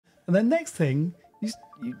And then next thing,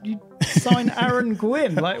 you sign Aaron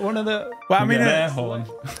Gwynn, like one of the... Well, I mean, air horn.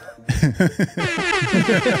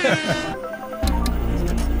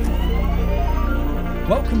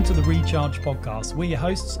 Welcome to the Recharge podcast. We're your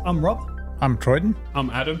hosts. I'm Rob. I'm Troydon. I'm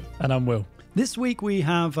Adam. And I'm Will. This week we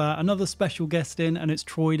have another special guest in, and it's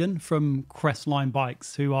Troydon from Crestline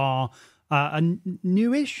Bikes, who are a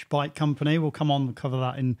newish bike company. We'll come on and cover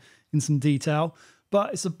that in some detail.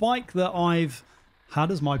 But it's a bike that I've had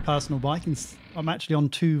as my personal bike, and I'm actually on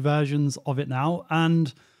two versions of it now, and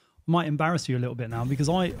I might embarrass you a little bit now because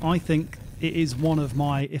I think it is one of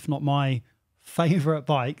my, if not my favourite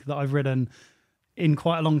bike that I've ridden in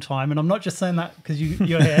quite a long time. And I'm not just saying that because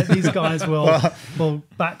you're here. These guys will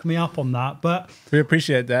back me up on that. But we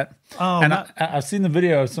appreciate that. Oh, and I've seen the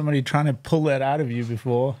video of somebody trying to pull that out of you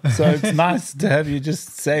before, so it's nice to have you just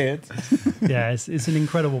say it. Yeah, it's an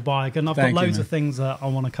incredible bike, and I've got loads of things that I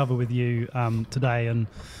want to cover with you today, and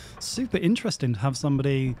super interesting to have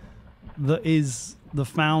somebody that is the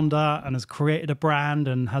founder and has created a brand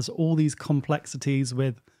and has all these complexities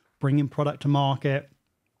with bringing product to market,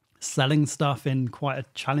 selling stuff in quite a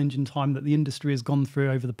challenging time that the industry has gone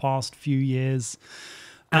through over the past few years.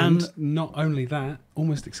 And not only that,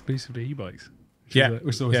 almost exclusively e-bikes. Which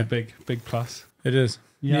is always a big plus. It is.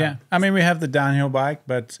 Yeah. I mean, we have the downhill bike,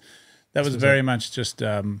 but that was very much just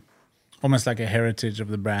almost like a heritage of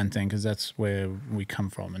the brand thing, because that's where we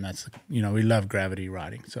come from. And that's, we love gravity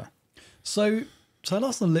riding. So tell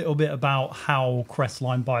us a little bit about how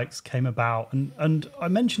Crestline Bikes came about. And I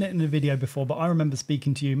mentioned it in a video before, but I remember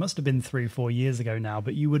speaking to you, must have been 3 or 4 years ago now,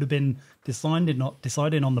 but you would have been deciding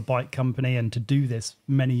on the bike company and to do this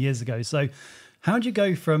many years ago. So how did you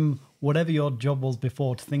go from whatever your job was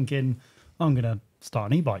before to thinking, I'm going to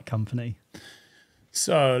start an e-bike company?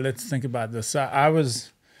 So let's think about this. So I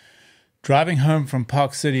was driving home from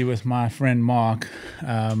Park City with my friend Mark.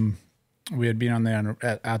 We had been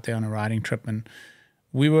out there on a riding trip, and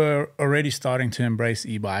we were already starting to embrace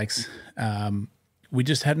e-bikes. We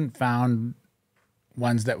just hadn't found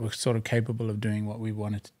ones that were sort of capable of doing what we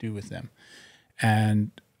wanted to do with them.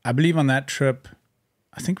 And I believe on that trip,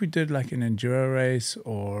 I think we did like an enduro race,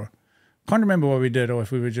 or can't remember what we did, or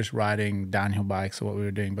if we were just riding downhill bikes or what we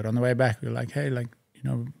were doing. But on the way back, we were like, hey,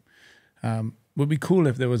 would be cool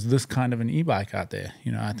if there was this kind of an e-bike out there.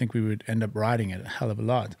 I think we would end up riding it a hell of a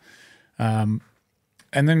lot.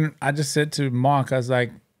 And then I just said to Mark, I was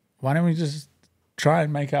like, why don't we just try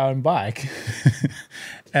and make our own bike?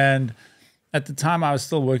 And at the time I was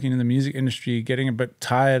still working in the music industry, getting a bit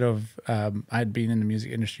tired of, I'd been in the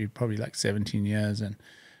music industry probably like 17 years. And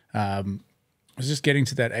I was just getting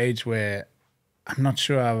to that age where I'm not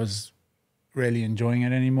sure I was really enjoying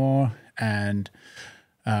it anymore. And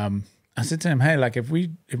I said to him, hey, like if we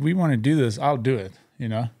want to do this, I'll do it,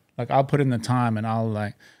 like I'll put in the time and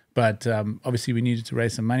I'll but obviously we needed to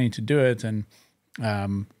raise some money to do it, and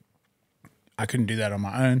I couldn't do that on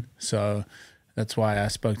my own. So that's why I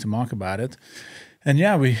spoke to Mark about it. And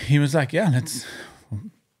he was like, yeah, let's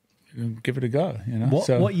give it a go.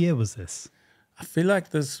 What year was this? I feel like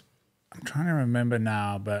this, I'm trying to remember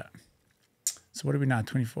now, but so what are we now,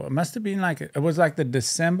 24? It must have been it was like the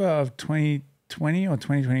December of 2020 or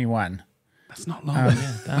 2021. That's not long.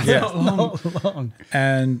 That's not long.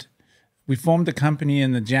 And we formed the company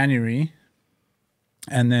in the January,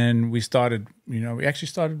 and then we started, we actually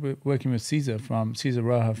started working with Cesar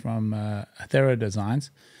Roja from Athero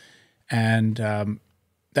Designs. And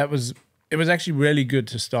it was actually really good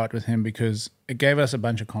to start with him because it gave us a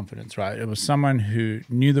bunch of confidence, right? It was someone who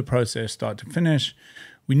knew the process start to finish.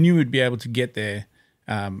 We knew we'd be able to get there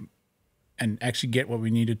and actually get what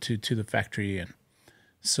we needed to the factory.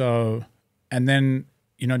 And then,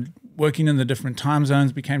 working in the different time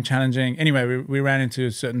zones became challenging. Anyway, we ran into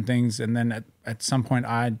certain things, and then at some point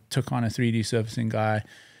I took on a 3D surfacing guy,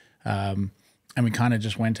 and we kind of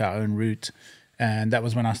just went our own route. And that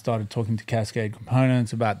was when I started talking to Cascade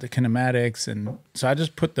Components about the kinematics, and so I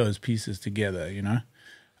just put those pieces together,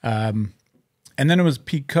 and then it was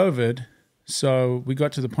peak COVID, so we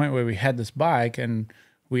got to the point where we had this bike, and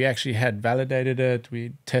we actually had validated it,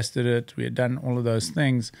 we tested it, we had done all of those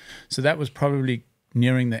things. So that was probably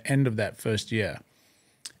nearing the end of that first year.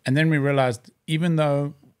 And then we realized, even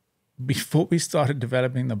though before we started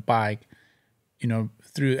developing the bike,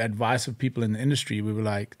 through advice of people in the industry, we were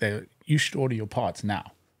like, you should order your parts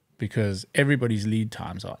now because everybody's lead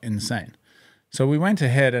times are insane. So we went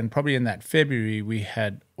ahead, and probably in that February, we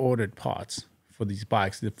had ordered parts for these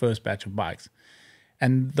bikes, the first batch of bikes.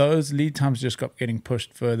 And those lead times just kept getting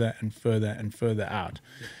pushed further and further and further out.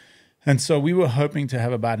 And so we were hoping to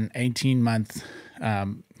have about an 18-month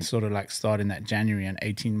sort of like start in that January, and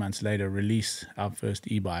 18 months later release our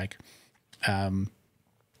first e-bike.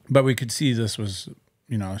 But we could see this was,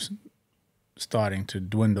 you know, starting to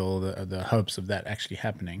dwindle, the hopes of that actually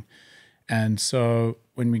happening. And so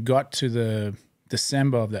when we got to the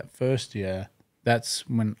December of that first year, that's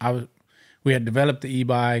when we had developed the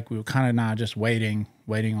e-bike. We were kind of now just waiting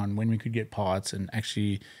on when we could get parts and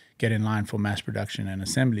actually get in line for mass production and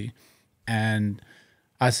assembly. And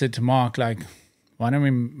I said to Mark, like, why don't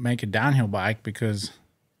we make a downhill bike? Because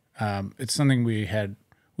it's something we had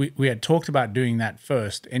talked about doing that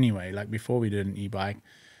first anyway, like before we did an e-bike,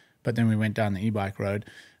 but then we went down the e-bike road.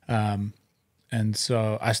 And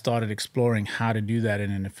so I started exploring how to do that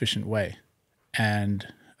in an efficient way. And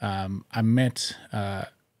I met,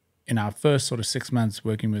 in our first sort of 6 months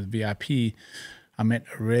working with VIP, I met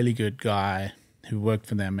a really good guy who worked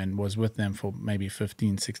for them and was with them for maybe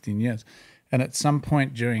 15, 16 years. And at some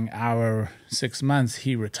point during our 6 months,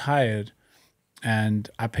 he retired, and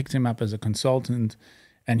I picked him up as a consultant,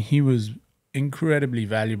 and he was incredibly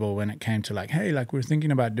valuable when it came to like, hey, like we're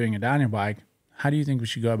thinking about doing a downhill bike. How do you think we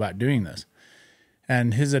should go about doing this?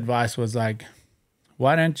 And his advice was like,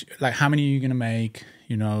 why don't you, like, how many are you going to make?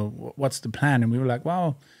 You know, what's the plan? And we were like,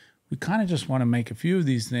 well, we kind of just want to make a few of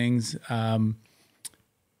these things.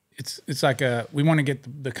 It's like we want to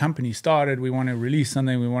get the company started. We want to release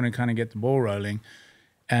something. We want to kind of get the ball rolling.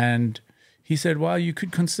 And he said, well, you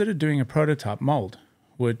could consider doing a prototype mold,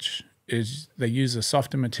 which is they use a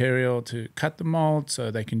softer material to cut the mold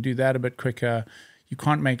so they can do that a bit quicker. You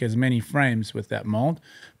can't make as many frames with that mold,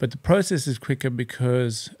 but the process is quicker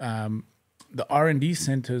because the R&D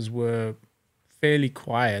centers were fairly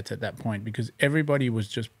quiet at that point because everybody was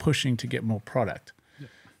just pushing to get more product.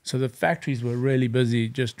 So the factories were really busy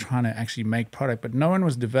just trying to actually make product, but no one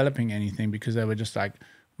was developing anything because they were just like,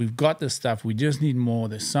 we've got this stuff, we just need more,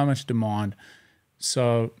 there's so much demand.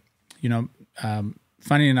 So, you know,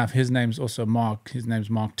 funny enough, his name's also Mark, his name's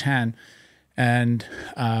Mark Tan, and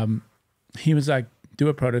he was like, do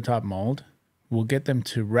a prototype mold, we'll get them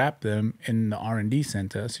to wrap them in the R&D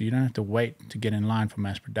center so you don't have to wait to get in line for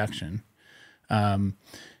mass production. And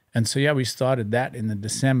so, yeah, we started that in the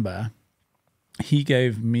December. He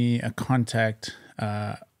gave me a contact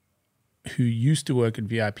who used to work at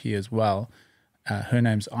VIP as well. Her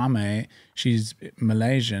name's Ame. She's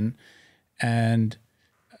Malaysian, and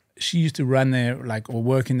she used to run their or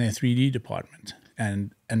work in their 3D department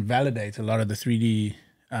and validate a lot of the 3D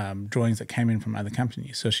drawings that came in from other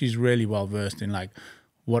companies. So she's really well versed in like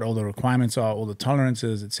what all the requirements are, all the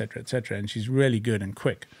tolerances, et cetera, and she's really good and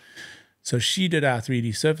quick. So she did our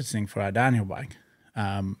 3D surfacing for our downhill bike.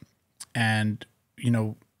 And, you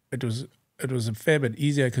know, it was a fair bit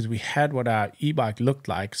easier because we had what our e-bike looked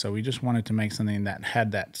like. So we just wanted to make something that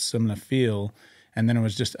had that similar feel. And then it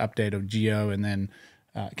was just update of Geo and then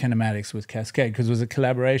kinematics with Cascade, because it was a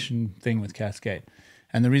collaboration thing with Cascade.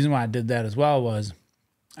 And the reason why I did that as well was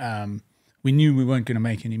we knew we weren't going to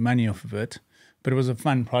make any money off of it, but it was a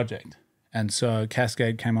fun project. And so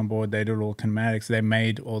Cascade came on board. They did all kinematics. They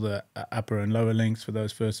made all the upper and lower links for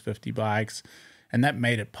those first 50 bikes. And that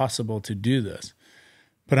made it possible to do this.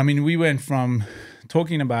 But I mean, we went from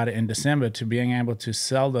talking about it in December to being able to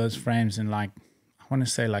sell those frames in I want to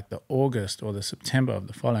say the August or the September of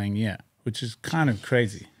the following year, which is kind of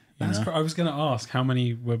crazy. I was going to ask how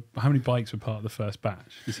many bikes were part of the first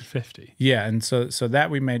batch? Is it 50? Yeah, and so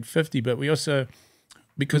that we made 50, but we also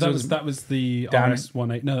because that was the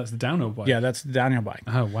RS18. No, that's the downhill bike. Yeah, that's the downhill bike.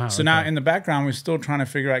 Oh wow! So now in the background, we're still trying to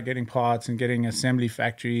figure out getting parts and getting assembly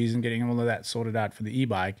factories and getting all of that sorted out for the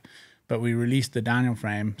e-bike. But we released the downhill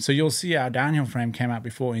frame, so you'll see our downhill frame came out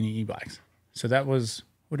before any e-bikes. So that was,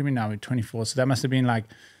 what do you mean now? We're 24. So that must have been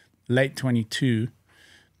late 22,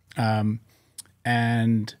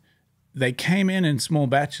 and they came in small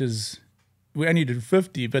batches. We only did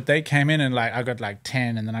 50, but they came in and I got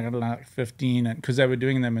 10, and then I got 15, and because they were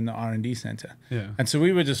doing them in the R&D center. Yeah. And so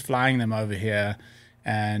we were just flying them over here,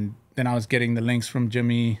 and then I was getting the links from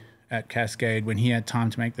Jimmy at Cascade when he had time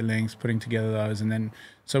to make the links, putting together those, and then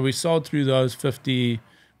so we sold through those 50,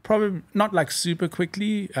 probably not super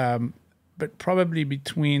quickly, but probably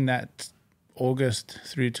between that August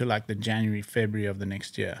through to the January, February of the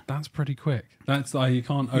next year. That's pretty quick. That's you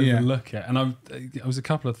can't overlook it. And it was a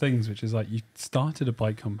couple of things, which is you started a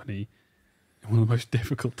bike company in one of the most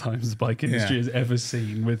difficult times the bike industry has ever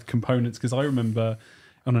seen with components. Because I remember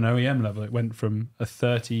on an OEM level, it went from a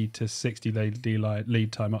 30 to 60 day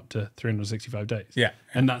lead time up to 365 days. Yeah.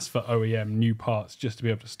 And that's for OEM new parts just to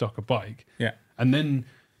be able to stock a bike. Yeah. And then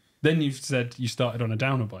you've said you started on a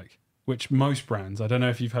downhill bike, which most brands, I don't know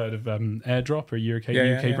if you've heard of Airdrop, or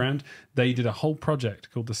UK brand, they did a whole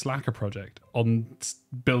project called the Slacker Project on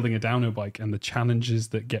building a downhill bike and the challenges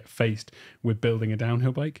that get faced with building a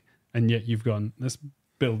downhill bike. And yet you've gone, let's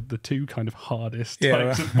build the two kind of hardest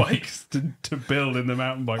types of bikes to build in the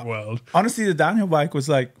mountain bike world. Honestly, the downhill bike was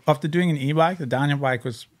like, after doing an e-bike, the downhill bike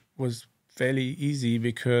was fairly easy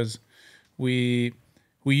because we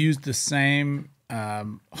used the same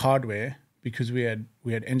hardware, because we had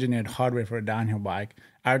engineered hardware for a downhill bike.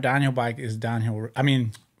 Our downhill bike is downhill. I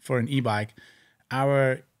mean, for an e-bike,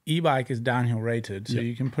 our e-bike is downhill rated, so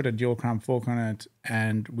you can put a dual crown fork on it,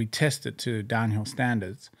 and we test it to downhill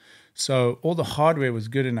standards. So all the hardware was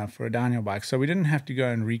good enough for a downhill bike. So we didn't have to go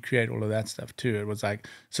and recreate all of that stuff too. It was like,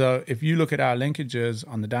 so if you look at our linkages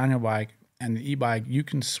on the downhill bike and the e-bike, you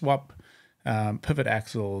can swap pivot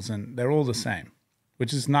axles, and they're all the same,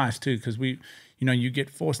 which is nice too, because you get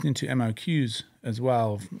forced into MOQs as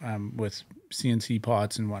well with CNC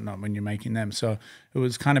parts and whatnot when you're making them. So it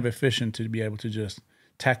was kind of efficient to be able to just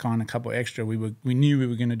tack on a couple extra. We knew we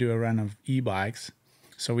were going to do a run of e-bikes,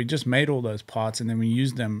 so we just made all those parts, and then we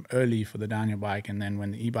used them early for the downhill bike. And then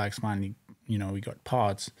when the e-bikes finally, we got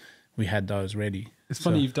parts, we had those ready. It's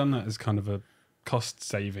funny you've done that as kind of a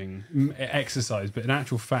cost-saving exercise, but in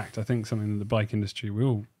actual fact, I think something that the bike industry we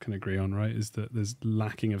all can agree on, right, is that there's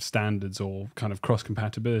lacking of standards or kind of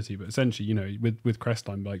cross-compatibility. But essentially, with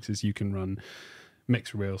Crestline bikes, is you can run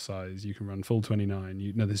mixed wheel size, you can run full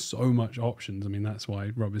 29. There's so much options. I mean, that's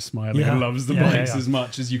why Rob is smiling and loves the bikes as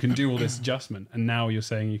much, as you can do all this adjustment. And now you're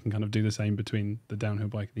saying you can kind of do the same between the downhill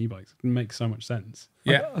bike and e-bikes. It makes so much sense.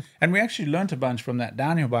 Yeah, and we actually learnt a bunch from that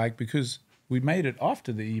downhill bike because we made it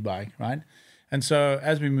after the e-bike, right? And so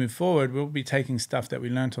as we move forward, we'll be taking stuff that we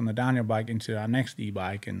learnt on the downhill bike into our next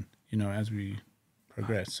e-bike, and as we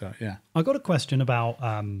progress. So yeah, I got a question about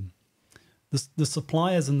the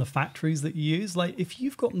suppliers and the factories that you use. Like, if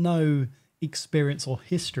you've got no experience or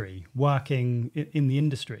history working in the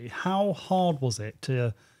industry, how hard was it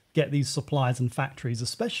to get these suppliers and factories?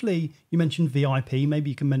 Especially, you mentioned VIP. Maybe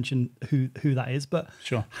you can mention who that is. But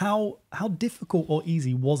sure, how difficult or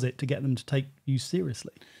easy was it to get them to take you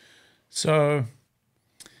seriously? So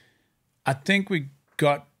I think we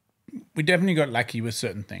definitely got lucky with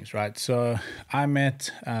certain things, right? So I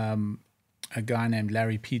met a guy named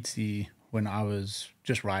Larry Pizzi when I was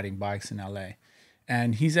just riding bikes in LA.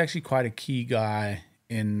 And he's actually quite a key guy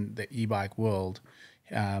in the e-bike world.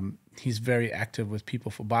 He's very active with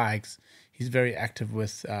People for Bikes. He's very active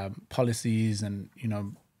with policies, and,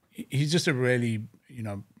 he's just a really,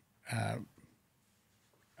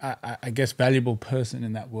 I guess, valuable person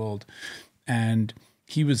in that world. And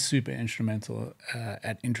he was super instrumental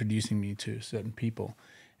at introducing me to certain people.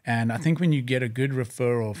 And I think when you get a good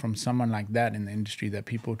referral from someone like that in the industry that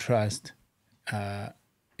people trust,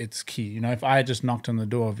 it's key. If I just knocked on the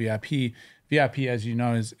door of VIP, as you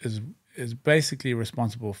know, is basically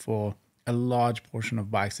responsible for a large portion of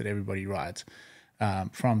bikes that everybody rides,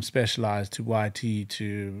 from Specialized to YT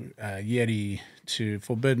to Yeti to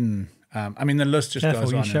Forbidden. I mean, the list just goes on.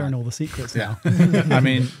 You're sharing all the secrets now. I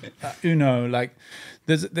mean, like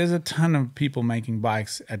there's a ton of people making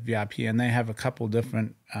bikes at VIP, and they have a couple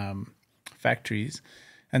different factories.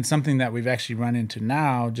 And something that we've actually run into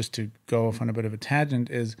now, just to go off on a bit of a tangent,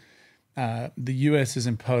 is the US has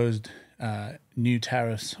imposed new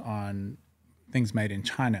tariffs on things made in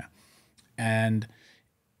China. And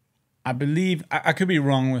I believe, I could be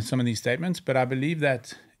wrong with some of these statements, but I believe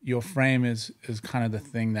that your frame is kind of the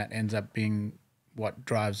thing that ends up being what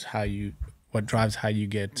drives how you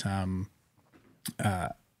get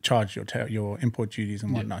charged your import duties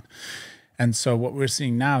and whatnot. Yeah. And so what we're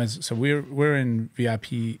seeing now is, so we're in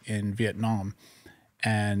VIP in Vietnam,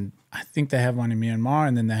 and I think they have one in Myanmar,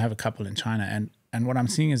 and then they have a couple in China. And what I'm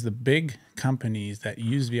seeing is the big companies that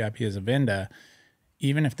use VIP as a vendor,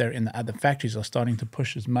 even if they're in the other factories, are starting to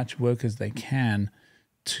push as much work as they can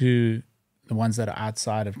to the ones that are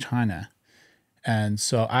outside of China. And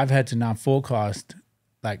so I've had to now forecast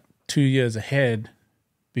like 2 years ahead,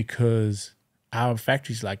 because our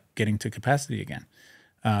factory's like getting to capacity again.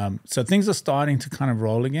 So things are starting to kind of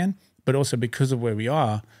roll again, but also because of where we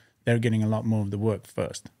are, they're getting a lot more of the work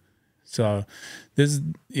first. So there's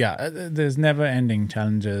never ending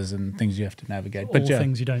challenges and things you have to navigate. All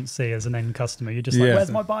things you don't see as an end customer. You're just like,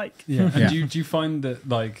 where's my bike? Yeah. And do you find that,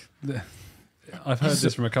 like, I've heard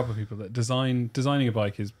this from a couple of people, that designing a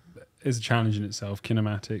bike is is a challenge in itself.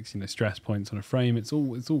 Kinematics, stress points on a frame. It's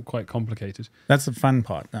all quite complicated. That's the fun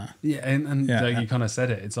part. Yeah, and you kind of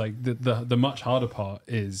said it. It's like the much harder part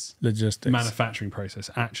is logistics, manufacturing process,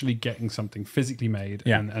 actually getting something physically made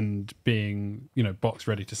and being box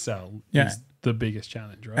ready to sell is the biggest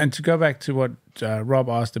challenge, right? And to go back to what Rob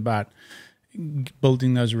asked about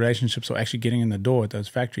building those relationships or actually getting in the door at those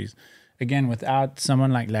factories, again, without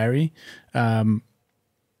someone like Larry, it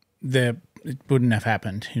wouldn't have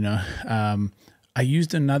happened. I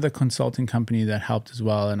used another consulting company that helped as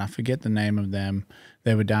well, and I forget the name of them.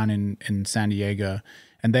 They were down in San Diego,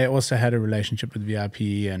 and they also had a relationship with VIP,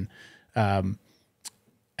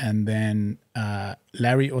 and then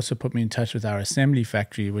Larry also put me in touch with our assembly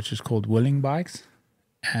factory, which is called Willing Bikes.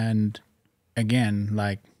 And again,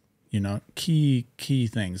 key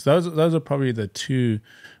things. Those are probably the two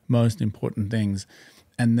most important things.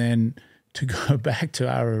 And then to go back to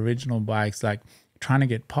our original bikes, like trying to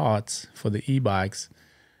get parts for the e-bikes,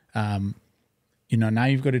 now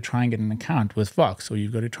you've got to try and get an account with Fox, or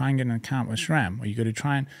you've got to try and get an account with SRAM, or you've got to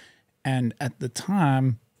try and at the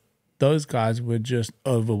time, those guys were just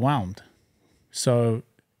overwhelmed. So,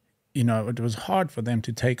 it was hard for them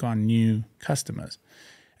to take on new customers.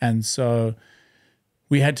 And so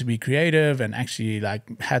we had to be creative, and actually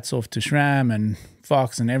hats off to SRAM and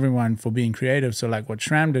Fox and everyone for being creative. So what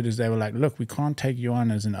SRAM did is they were like, look, we can't take you on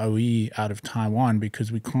as an OE out of Taiwan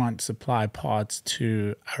because we can't supply parts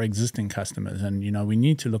to our existing customers. And, we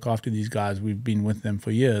need to look after these guys. We've been with them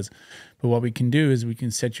for years. But what we can do is we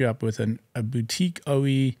can set you up with a boutique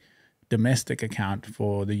OE domestic account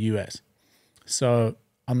for the US. So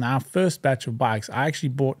on our first batch of bikes, I actually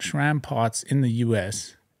bought SRAM parts in the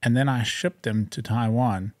US, and then I shipped them to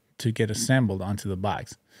Taiwan to get assembled onto the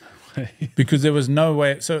bikes. Because there was no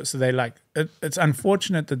way. So they it's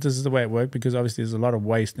unfortunate that this is the way it worked, because obviously there's a lot of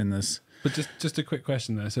waste in this. But just a quick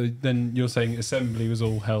question there. So then you're saying assembly was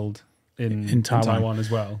all held in Taiwan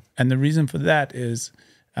as well? And the reason for that is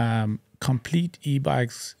complete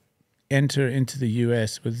e-bikes enter into the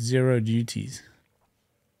US with 0 duties.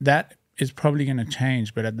 That is probably going to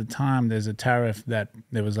change, but at the time there's a tariff that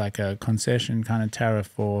there was a concession kind of tariff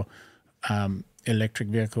for electric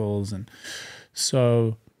vehicles, and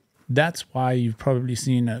so that's why you've probably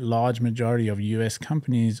seen a large majority of US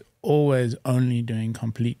companies always only doing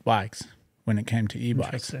complete bikes when it came to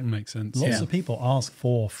e-bikes. Makes sense. Lots of people ask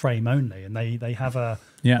for frame only, and they have a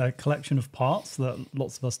collection of parts that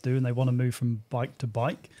lots of us do, and they want to move from bike to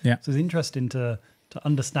bike. Yeah. So it's interesting to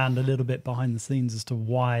understand a little bit behind the scenes as to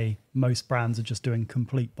why most brands are just doing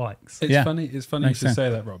complete bikes. It's funny you should say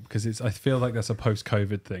that, Rob, because I feel like that's a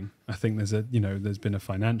post-COVID thing. I think there's been a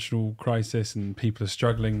financial crisis, and people are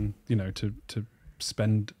struggling, to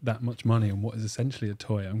spend that much money on what is essentially a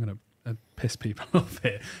toy. I'm going to piss people off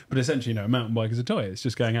here, but essentially, a mountain bike is a toy. It's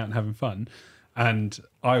just going out and having fun. And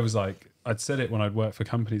I was like, I'd said it when I'd worked for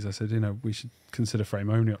companies. I said, we should consider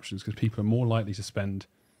frame-only options, because people are more likely to spend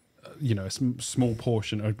a small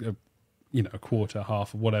portion, a quarter,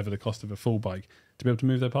 half, or whatever the cost of a full bike, to be able to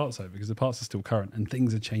move their parts over, because the parts are still current and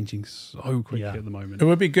things are changing so quickly at the moment. It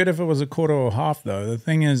would be good if it was a quarter or half, though. The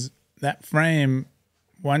thing is, that frame,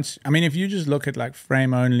 if you just look at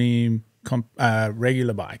frame only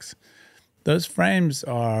regular bikes, those frames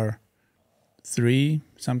are $3,000,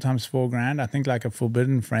 sometimes $4,000. I think a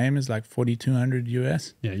Forbidden frame is $4,200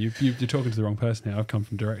 US. Yeah, you're talking to the wrong person here. I've come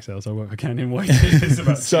from direct sales. I work for Canyon White. It's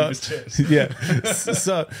about chips. Yeah.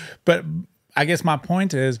 But I guess my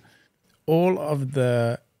point is, all of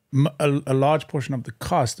a large portion of the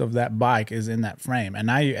cost of that bike is in that frame, and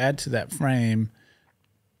now you add to that frame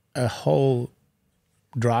a whole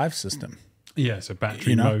drive system. Yeah, so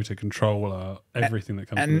battery, motor, controller, everything that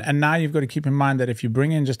comes with it. And now you've got to keep in mind that if you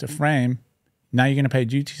bring in just a frame, now you're going to pay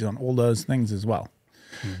duties on all those things as well.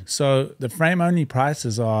 So the frame only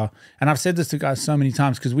prices are, and I've said this to guys so many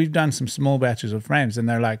times, because we've done some small batches of frames, and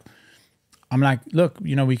they're like, I'm like, look,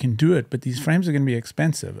 we can do it, but these frames are going to be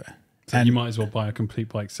expensive. So you might as well buy a complete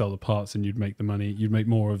bike, sell the parts, and you'd make the money. You'd make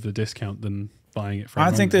more of the discount than buying it from.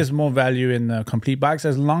 I think there's more value in the complete bikes,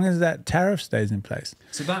 as long as that tariff stays in place.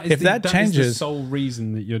 So that changes, is the sole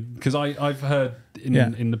reason that you're, because I've heard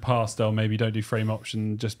in the past, maybe don't do frame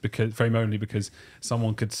option just because frame only, because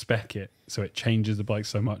someone could spec it so it changes the bike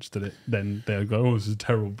so much that then they'll go, oh, this is a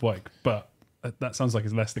terrible bike. But that sounds like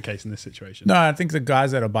it's less the case in this situation. No, I think the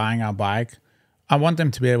guys that are buying our bike, I want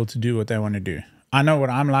them to be able to do what they want to do. I know what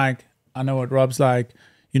I'm like. I know what Rob's like.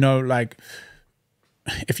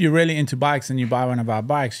 If you're really into bikes and you buy one of our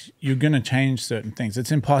bikes, you're going to change certain things.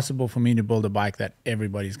 It's impossible for me to build a bike that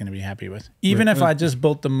everybody's going to be happy with. Even if I just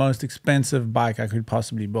built the most expensive bike I could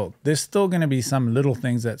possibly build, there's still going to be some little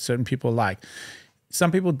things that certain people like.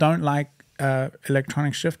 some people don't like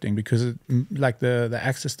electronic shifting because like the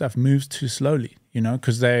axis stuff moves too slowly,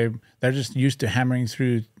 because they're just used to hammering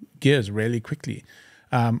through gears really quickly.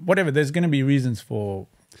 Whatever, there's going to be reasons for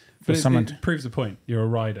someone. It proves the point. You're a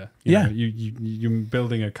rider. You're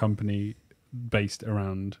building a company based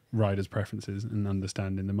around riders' preferences and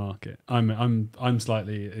understanding the market. I'm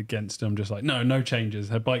slightly against. I'm just like, no changes.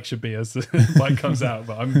 Her bike should be as the bike comes out.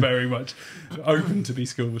 But I'm very much open to be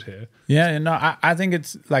schooled here. Yeah, I think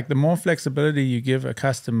it's like the more flexibility you give a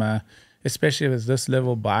customer, especially with this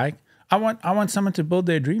level bike. I want someone to build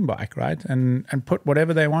their dream bike, right, and put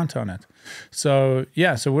whatever they want on it. So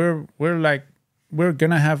yeah, so we're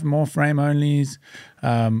gonna have more frame onlys.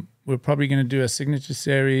 We're probably going to do a signature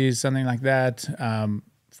series, something like that,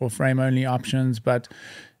 for frame-only options. But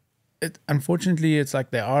unfortunately, it's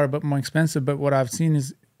like they are a bit more expensive. But what I've seen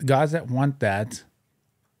is guys that want that,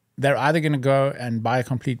 they're either going to go and buy a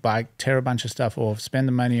complete bike, tear a bunch of stuff off, spend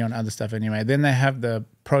the money on other stuff anyway. Then they have the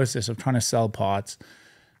process of trying to sell parts.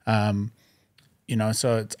 So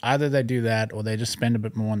it's either they do that or they just spend a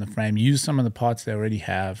bit more on the frame, use some of the parts they already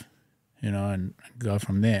have, and go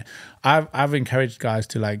from there. I've encouraged guys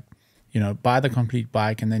to buy the complete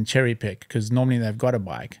bike and then cherry pick, because normally they've got a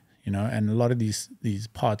bike, and a lot of these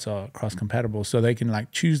parts are cross compatible, so they can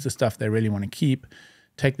choose the stuff they really want to keep,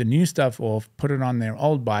 take the new stuff off, put it on their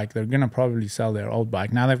old bike. They're going to probably sell their old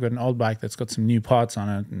bike. Now they've got an old bike that's got some new parts on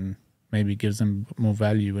it and maybe gives them more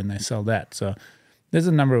value when they sell that. So there's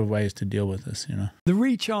a number of ways to deal with this, The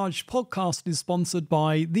Recharged podcast is sponsored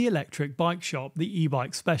by The Electric Bike Shop, the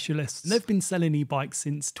e-bike specialists. They've been selling e-bikes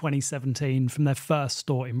since 2017 from their first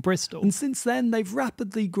store in Bristol. And since then, they've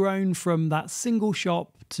rapidly grown from that single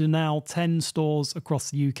shop to now 10 stores across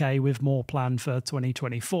the UK, with more planned for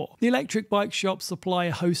 2024. The Electric Bike Shop supply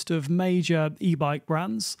a host of major e-bike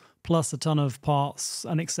brands, plus a ton of parts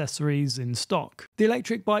and accessories in stock. The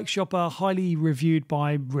Electric Bike Shop are highly reviewed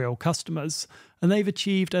by real customers, and they've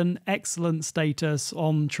achieved an excellent status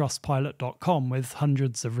on Trustpilot.com with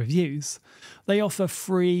hundreds of reviews. They offer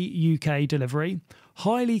free UK delivery,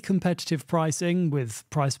 highly competitive pricing with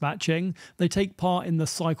price matching. They take part in the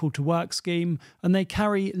Cycle to Work scheme, and they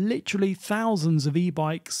carry literally thousands of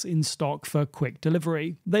e-bikes in stock for quick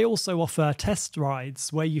delivery. They also offer test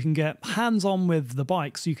rides where you can get hands-on with the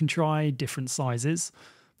bike so you can try different sizes.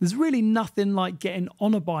 There's really nothing like getting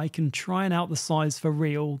on a bike and trying out the size for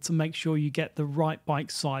real to make sure you get the right bike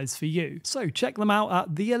size for you. So check them out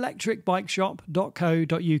at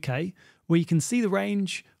theelectricbikeshop.co.uk, where you can see the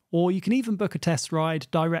range, or you can even book a test ride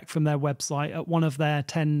direct from their website at one of their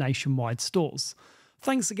 10 nationwide stores.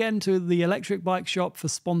 Thanks again to the Electric Bike Shop for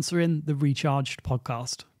sponsoring the Recharged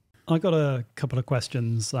podcast. I got a couple of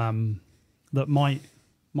questions that might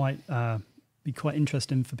be quite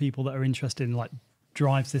interesting for people that are interested in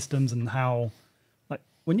drive systems and how,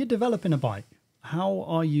 when you're developing a bike, how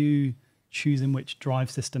are you choosing which drive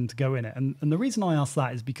system to go in it? And the reason I ask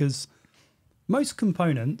that is because most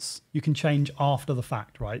components you can change after the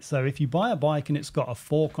fact, right? So if you buy a bike and it's got a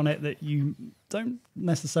fork on it that you don't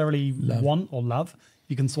necessarily want or love,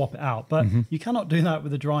 you can swap it out. But you cannot do that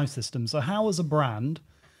with a drive system. So how, as a brand,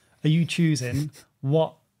 are you choosing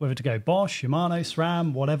whether to go Bosch, Shimano,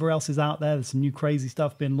 SRAM, whatever else is out there? There's some new crazy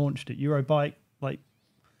stuff being launched at Eurobike.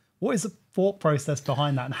 What is the thought process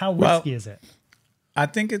behind that, and how risky is it? I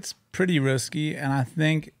think it's pretty risky, and I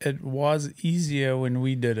think it was easier when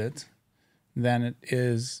we did it than it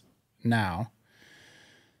is now.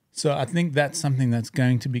 So I think that's something that's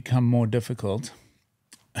going to become more difficult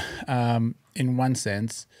in one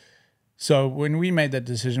sense. So when we made that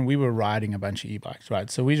decision, we were riding a bunch of e-bikes,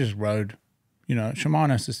 right? So we just rode,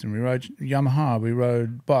 Shimano system, we rode Yamaha, we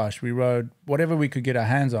rode Bosch, we rode whatever we could get our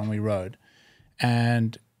hands on, we rode.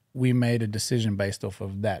 And we made a decision based off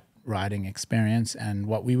of that riding experience and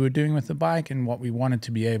what we were doing with the bike and what we wanted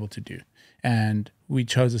to be able to do. And we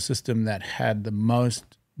chose a system that had the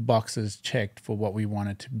most boxes checked for what we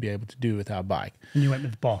wanted to be able to do with our bike. And you went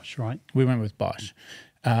with Bosch, right? We went with Bosch.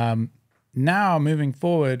 Now, moving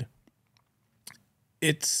forward,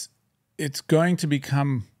 it's going to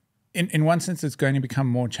become, in one sense, it's going to become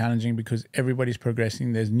more challenging because everybody's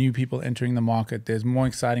progressing. There's new people entering the market. There's more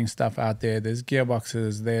exciting stuff out there. There's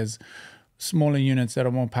gearboxes. There's smaller units that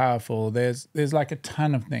are more powerful. There's a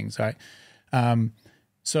ton of things, right?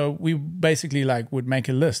 So we basically would make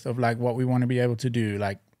a list of what we want to be able to do.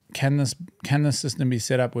 Can this system be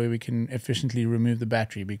set up where we can efficiently remove the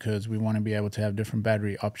battery because we want to be able to have different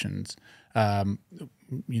battery options?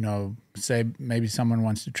 Say maybe someone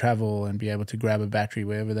wants to travel and be able to grab a battery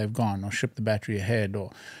wherever they've gone or ship the battery ahead.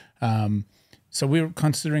 So we're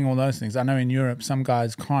considering all those things. I know in Europe, some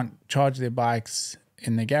guys can't charge their bikes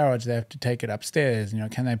in the garage, they have to take it upstairs. You know,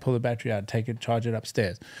 can they pull the battery out, take it, charge it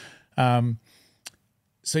upstairs?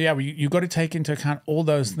 So yeah, you got to take into account all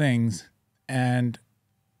those things, and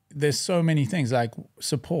there's so many things like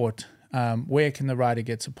support. Where can the rider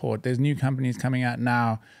get support? There's new companies coming out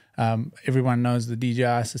now. Everyone knows the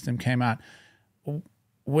DJI system came out.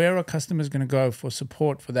 Where are customers going to go for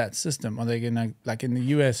support for that system? Are they going to, like in the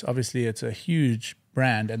US, obviously it's a huge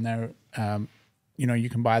brand, and they're, you know, you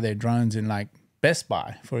can buy their drones in like Best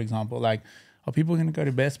Buy, for example. Like, are people going to go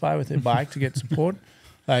to Best Buy with their bike to get support?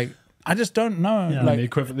 Like, I just don't know. Yeah, like, the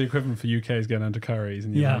equivalent for UK is going down to Curry's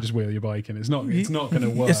and you just wheel your bike in. It's not going to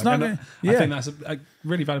work. It's not. I think that's a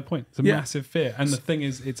really valid point. It's a massive fear. And the thing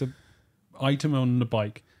is, it's an item on the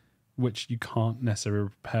bike which you can't necessarily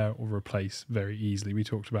repair or replace very easily. We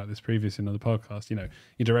talked about this previously in another podcast. You know,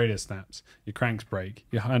 your derailleur snaps, your cranks break,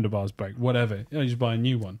 your handlebars break, whatever. You just buy a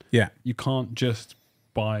new one. Yeah. You can't just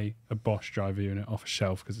buy a Bosch driver unit off a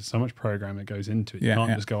shelf because there's so much program that goes into it. You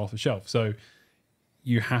can't just go off the shelf. So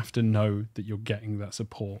you have to know that you're getting that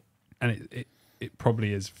support. And it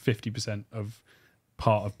probably is 50% of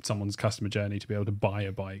part of someone's customer journey to be able to buy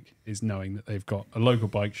a bike is knowing that they've got a local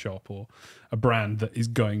bike shop or a brand that is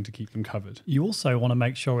going to keep them covered. You also want to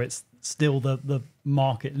make sure it's still the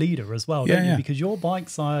market leader as well, don't you? Because your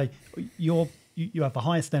bikes are, you have the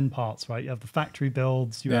highest end parts, right? You have the factory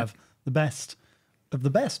builds, you have the best of the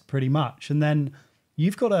best pretty much. And then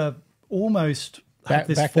you've got to almost have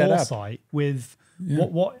this foresight with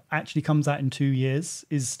what actually comes out in 2 years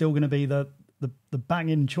is still going to be the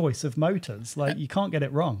banging choice of motors. Like, you can't get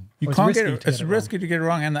it wrong. You can't get it. It's risky to get it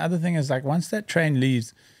wrong. And the other thing is, like, once that train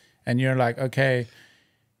leaves and you're like, okay,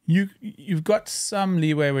 you've got some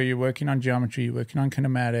leeway where you're working on geometry, you're working on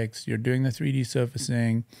kinematics, you're doing the 3D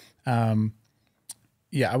surfacing. I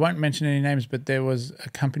won't mention any names, but there was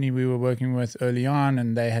a company we were working with early on,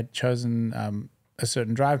 and they had chosen a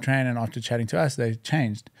certain drivetrain, and after chatting to us, they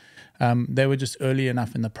changed. They were just early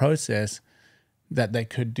enough in the process that they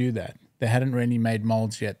could do that. They hadn't really made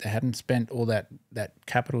molds yet. They hadn't spent all that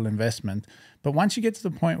capital investment. But once you get to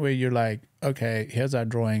the point where you're like, okay, here's our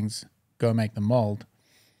drawings, go make the mold,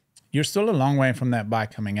 you're still a long way from that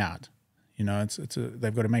bike coming out. You know,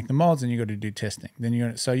 they've got to make the molds and you've got to do testing.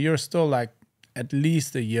 Then so you're still like at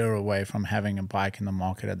least a year away from having a bike in the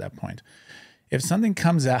market at that point. If something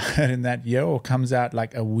comes out in that year, or comes out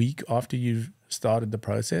like a week after you've started the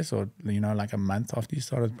process, or, you know, like a month after you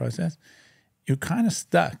started the process, you're kind of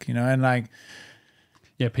stuck, you know. And like,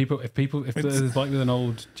 if there's like with an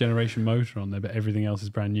old generation motor on there, but everything else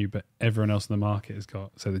is brand new, but everyone else in the market has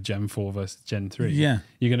got, so the Gen 4 versus Gen 3, you're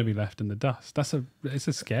going to be left in the dust. It's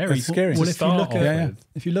a scary. It's scary. Well,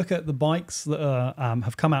 if you look at the bikes that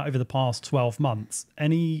have come out over the past 12 months,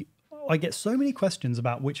 I get so many questions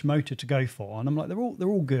about which motor to go for, and I'm like, they're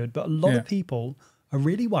all good, but a lot of people are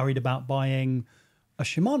really worried about buying a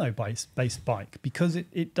Shimano based bike because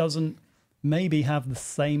it doesn't maybe have the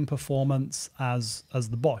same performance as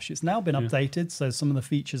the Bosch. It's now been updated, so some of the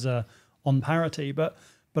features are on parity, but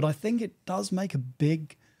I think it does make a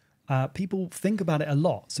big people think about it a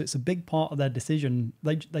lot, so it's a big part of their decision.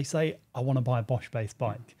 They say, I want to buy a Bosch based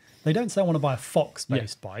bike. They don't say I want to buy a Fox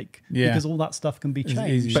based bike because all that stuff can be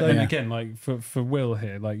changed. But then again, like for Will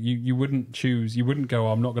here, like you wouldn't go,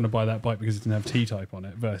 I'm not going to buy that bike because it didn't have T-type on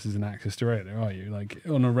it versus an Axis derailleur, are you? Like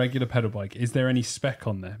on a regular pedal bike, is there any spec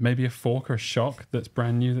on there? Maybe a fork or a shock that's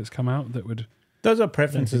brand new that's come out that would... Those are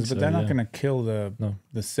preferences, but they're not going to kill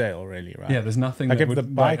the sale, really, right? Yeah, there's nothing like that if would, the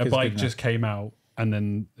bike like a bike just came out and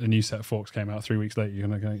then a new set of forks came out 3 weeks later, you're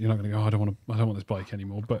not going to go, I don't want this bike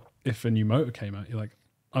anymore. But if a new motor came out, you're like,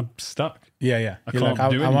 I'm stuck. Yeah. I can't do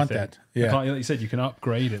anything. I want that. Yeah. Like you said, you can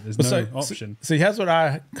upgrade it. There's no option. So here's what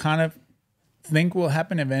I kind of think will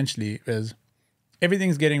happen eventually is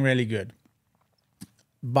everything's getting really good.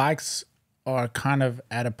 Bikes are kind of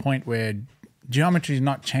at a point where geometry is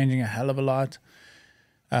not changing a hell of a lot.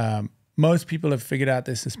 Most people have figured out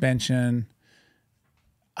their suspension.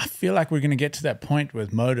 I feel like we're going to get to that point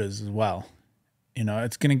with motors as well. You know,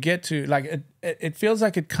 it's going to get to like it feels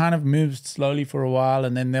like it kind of moves slowly for a while,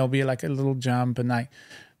 and then there'll be like a little jump, and like.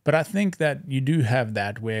 But I think that you do have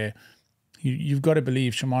that where you've got to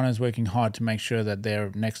believe Shimano is working hard to make sure that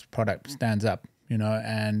their next product stands up. You know,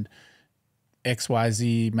 and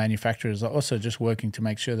XYZ manufacturers are also just working to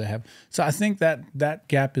make sure they have. So I think that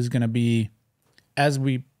gap is going to be, as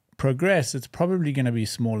we progress, it's probably going to be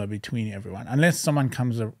smaller between everyone, unless someone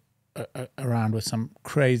comes around with some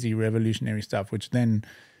crazy revolutionary stuff, which then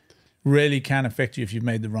really can affect you if you've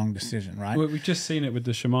made the wrong decision, right? Well, we've just seen it with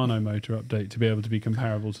the Shimano motor update to be able to be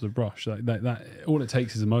comparable to the Bosch. Like that all it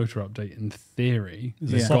takes is a motor update in theory.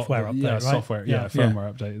 It's a software update, right? Software,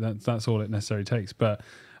 firmware update. That's all it necessarily takes. But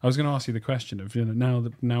I was going to ask you the question of,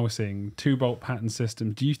 now we're seeing 2-bolt pattern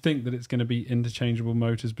systems. Do you think that it's going to be interchangeable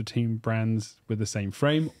motors between brands with the same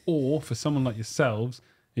frame, or for someone like yourselves,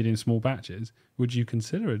 you're doing small batches, would you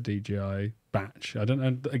consider a DJI batch? I don't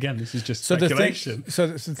know. Again, this is just speculation.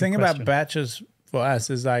 The thing about batches for us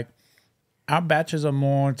is like our batches are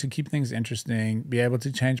more to keep things interesting, be able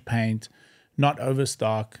to change paint, not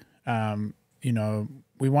overstock.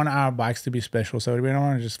 We want our bikes to be special, so we don't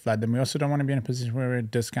want to just flood them. We also don't want to be in a position where we're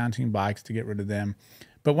discounting bikes to get rid of them.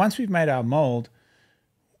 But once we've made our mold,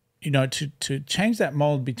 to change that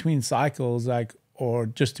mold between cycles, or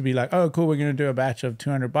just to be like, oh, cool, we're going to do a batch of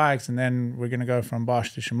 200 bikes, and then we're going to go from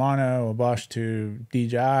Bosch to Shimano or Bosch to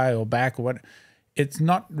DJI or back or what. It's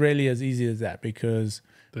not really as easy as that because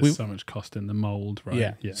there's so much cost in the mold,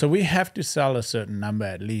 right? Yeah. So we have to sell a certain number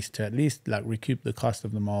at least like recoup the cost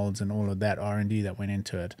of the molds and all of that R&D that went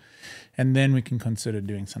into it. And then we can consider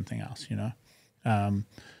doing something else,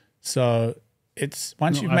 So it's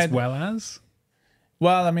once not you've as made...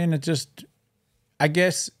 Well, I mean, it just... I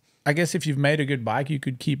guess if you've made a good bike, you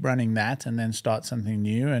could keep running that and then start something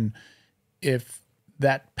new. And if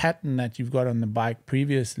that pattern that you've got on the bike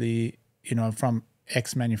previously, from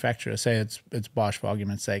X manufacturer, say it's Bosch for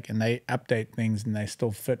argument's sake, and they update things and they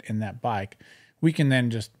still fit in that bike, we can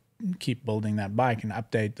then just keep building that bike and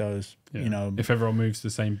update those, If everyone moves to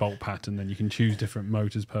the same bolt pattern, then you can choose different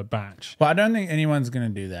motors per batch. Well, I don't think anyone's going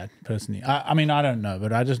to do that, personally. I mean, I don't know,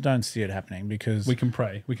 but I just don't see it happening because... We can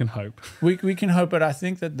pray. We can hope. We can hope, but I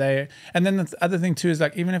think that they... And then the other thing, too, is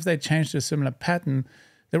like, even if they change to a similar pattern,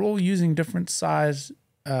 they're all using different size...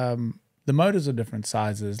 the motors are different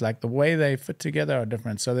sizes. Like, the way they fit together are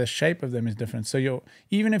different. So the shape of them is different. So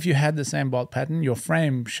even if you had the same bolt pattern, your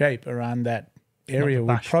frame shape around that area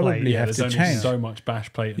would probably have to change. There's only so much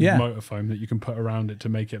bash plate and motor foam that you can put around it to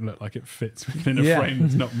make it look like it fits within a frame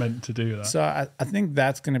that's not meant to do that. So I think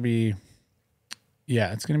that's going to be,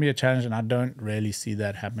 it's going to be a challenge, and I don't really see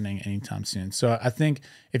that happening anytime soon. So I think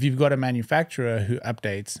if you've got a manufacturer who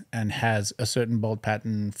updates and has a certain bolt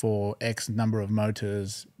pattern for X number of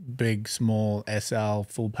motors, big, small, SL,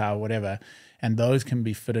 full power, whatever, and those can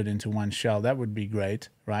be fitted into one shell, that would be great,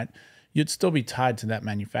 right? You'd still be tied to that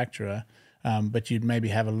manufacturer, but you'd maybe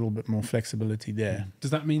have a little bit more flexibility there.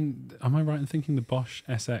 Does that mean, am I right in thinking the Bosch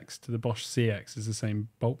SX to the Bosch CX is the same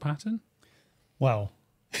bolt pattern? Well,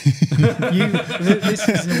 this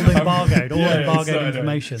is all embargoed,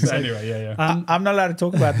 information. So anyway, I'm not allowed to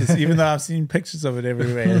talk about this, even though I've seen pictures of it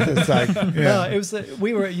everywhere. It's like,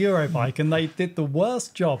 we were at Eurobike, and they did the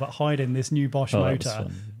worst job at hiding this new Bosch motor.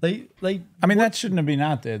 That shouldn't have been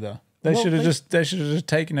out there though. They should have just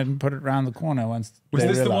taken it and put it around the corner once. Was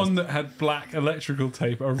this the one that had black electrical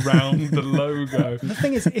tape around the logo? The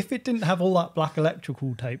thing is, if it didn't have all that black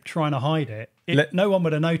electrical tape trying to hide it, no one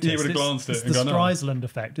would have noticed. You would have glanced at it. It's the Streisand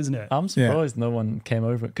effect, isn't it? I'm surprised no one came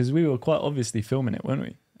over because we were quite obviously filming it, weren't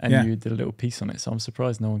we? And you did a little piece on it, so I'm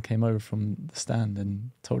surprised no one came over from the stand and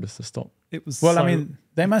told us to stop. It was I mean,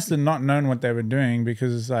 they must have not known what they were doing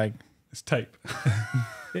because it's like it's tape.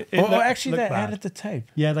 Actually, they added the tape.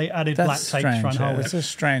 Yeah, they added black tape to try and hold it. It's a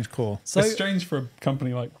strange call. So it's strange for a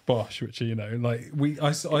company like Bosch, which it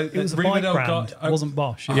was a bike brand. It wasn't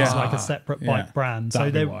Bosch. It was like a separate bike brand. So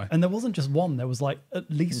and there wasn't just one. There was like at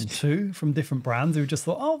least two from different brands who just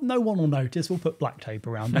thought, oh, no one will notice. We'll put black tape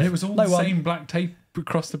around it. And it was all the same black tape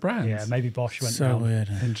across the brands. Yeah, maybe Bosch went so down. Weird.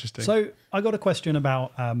 Interesting. So I got a question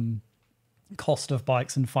about cost of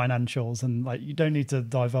bikes and financials, and you don't need to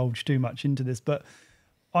divulge too much into this, but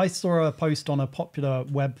I saw a post on a popular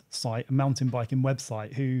website, a mountain biking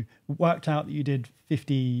website, who worked out that you did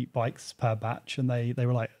 50 bikes per batch, and they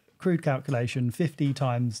were like, crude calculation, 50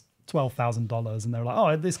 times $12,000, and they were like,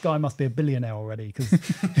 oh, this guy must be a billionaire already because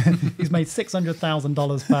he's made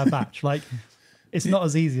 $600,000 per batch. It's not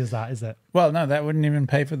as easy as that, is it? Well, no, that wouldn't even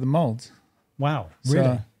pay for the molds. Wow, really?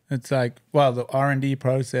 So it's like, the R&D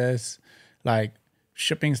process,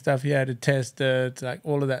 shipping stuff here to test it,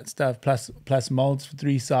 all of that stuff, plus molds for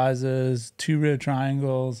 3 sizes, 2 rear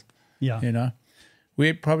triangles. Yeah.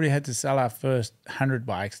 We probably had to sell our first 100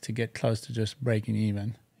 bikes to get close to just breaking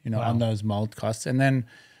even, on those mold costs. And then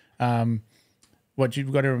what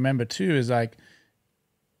you've got to remember too is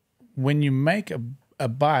when you make a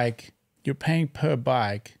bike, you're paying per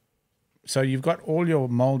bike. So you've got all your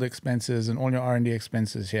mold expenses and all your R&D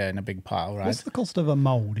expenses here in a big pile, right? What's the cost of a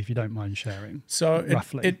mold, if you don't mind sharing? So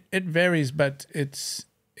roughly, it varies, but it's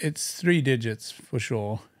 3 digits for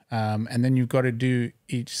sure. and then you've got to do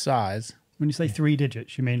each size. When you say 3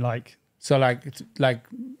 digits, you mean like So it's like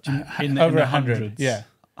in over the 100. hundreds. Yeah.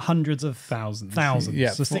 hundreds of Thousands.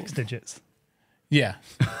 Yeah. So 6 digits. Yeah.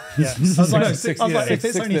 Yeah. I was like, if it's six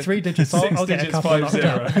only 3 digits, I'll get a digits, couple 5 knocked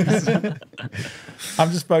out. zeros.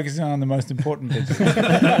 I'm just focusing on the most important digits.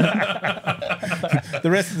 The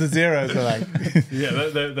rest of the zeros are like Yeah,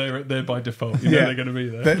 they're by default. You know they're going to be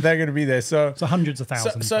there. they're going to be there. So hundreds of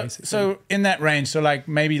thousands, basically. so in that range, so like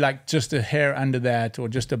maybe like just a hair under that or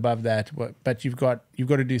just above that, but you've got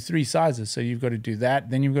to do 3 sizes. So you've got to do that.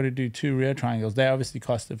 Then you've got to do 2 rear triangles. They obviously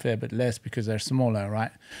cost a fair bit less because they're smaller,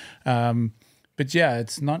 right? But yeah,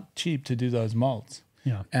 it's not cheap to do those molds.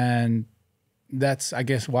 Yeah. And that's, I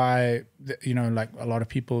guess, why, like a lot of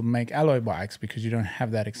people make alloy bikes because you don't have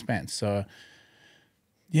that expense. So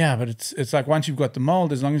yeah, but it's like once you've got the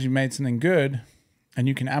mold, as long as you made something good and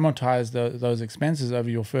you can amortize those expenses over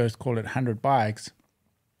your first, call it 100 bikes,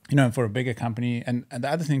 for a bigger company. And the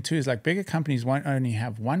other thing too is like bigger companies won't only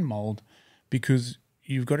have one mold because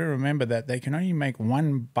you've got to remember that they can only make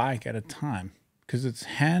one bike at a time because it's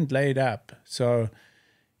hand laid up. So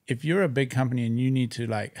if you're a big company and you need to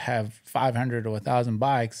like have 500 or 1,000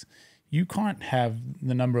 bikes, you can't have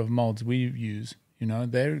the number of molds we use.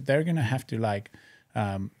 They're going to have to like,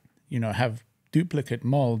 have duplicate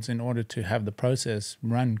molds in order to have the process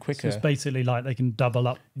run quicker. So it's basically like they can double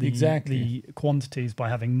up the quantities by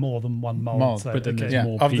having more than one mold. So, but then there's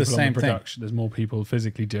more of people the same on the production. There's more people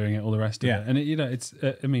physically doing it, all the rest of it. And it's.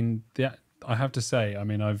 I have to say,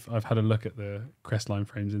 I've had a look at the Crestline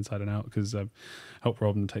frames inside and out because I've helped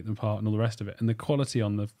Rob and take them apart and all the rest of it. And the quality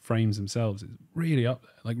on the frames themselves is really up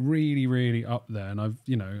there, like really, really up there. And I've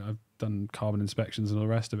done carbon inspections and all the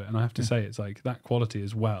rest of it. And I have to say, it's like that quality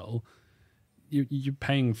as well. You're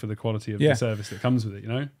paying for the quality of the service that comes with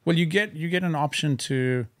it, Well, you get an option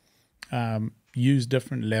to use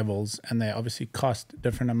different levels, and they obviously cost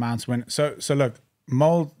different amounts. So look,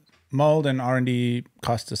 mold and R&D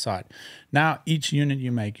costs aside. Now, each unit you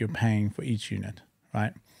make, you're paying for each unit,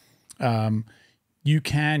 right? You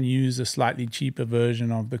can use a slightly cheaper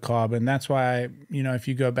version of the carbon. That's why, if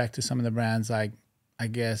you go back to some of the brands, like I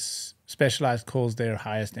guess Specialized calls their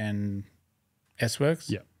highest end S-Works.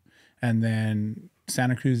 Yeah. And then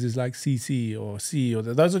Santa Cruz is like CC or C, or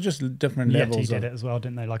those are just different levels. Yeti did it as well,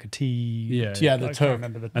 didn't they? Like a T. Yeah, the Turk.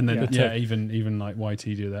 And then even like YT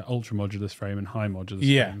do their ultra modulus frame and high modulus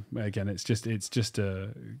frame. Again, it's just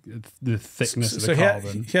the thickness of the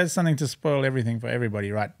carbon. Here's something to spoil everything for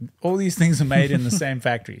everybody, right? All these things are made in the same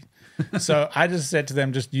factory. So I just said to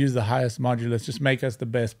them, just use the highest modulus, just make us the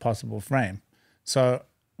best possible frame. So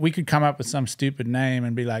we could come up with some stupid name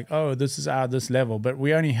and be like, oh, this is this level, but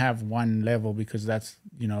we only have one level because that's,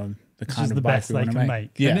 the kind of bike we want to make.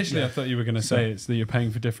 Yeah. Initially, I thought you were going to say it's that you're paying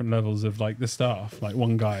for different levels of like the staff. Like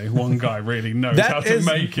one guy really knows how to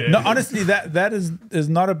make it. No, honestly, that is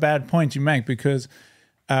not a bad point you make because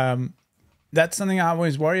that's something I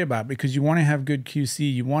always worry about because you want to have good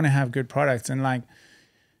QC, you want to have good products, and like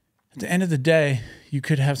at the end of the day, you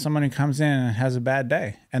could have someone who comes in and has a bad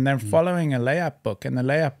day, and they're following a layup book, and the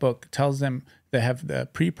layup book tells them they have the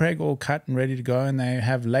pre-preg all cut and ready to go, and they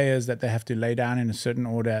have layers that they have to lay down in a certain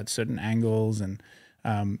order at certain angles, and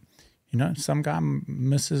some guy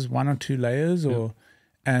misses 1 or 2 layers,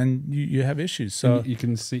 and you have issues. So and you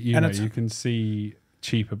can see, you can see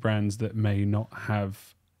cheaper brands that may not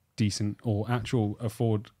have decent or actual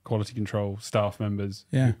afford quality control staff members.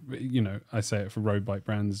 Yeah. I say it for road bike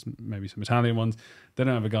brands, maybe some Italian ones. They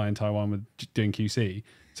don't have a guy in Taiwan doing QC.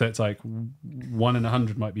 So it's like 1 in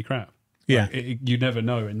 100 might be crap. Yeah. You never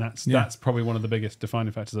know. And that's probably one of the biggest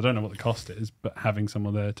defining factors. I don't know what the cost is, but having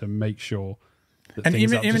someone there to make sure that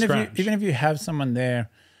things up to scratch. Even if you have someone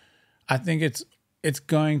there, I think it's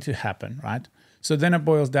going to happen, right? So then it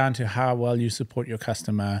boils down to how well you support your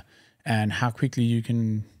customer and how quickly you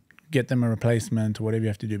can get them a replacement or whatever you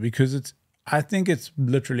have to do, because I think it's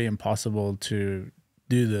literally impossible to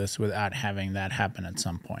do this without having that happen at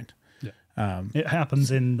some point. It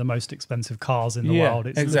happens in the most expensive cars in the world.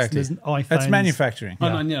 Exactly. It's manufacturing.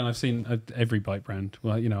 And I've seen every bike brand.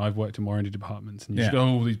 Well, I've worked in warranty departments, and you go,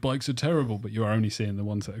 "Oh, these bikes are terrible," but you are only seeing the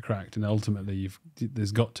ones that are cracked. And ultimately,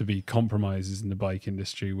 there's got to be compromises in the bike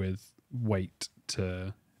industry with weight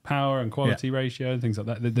to power and quality ratio and things like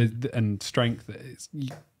that, and strength.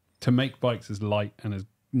 To make bikes as light and as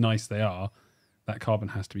nice they are, that carbon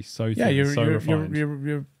has to be so thin, refined.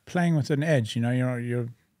 You're playing with an edge,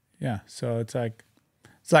 So it's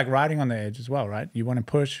like riding on the edge as well, right? You want to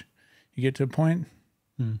push, you get to a point,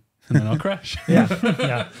 and then I'll crash.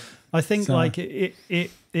 Yeah. I think like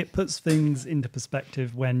it puts things into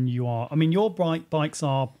perspective when you are. I mean, your bikes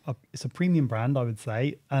are it's a premium brand, I would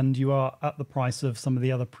say, and you are at the price of some of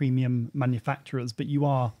the other premium manufacturers, but you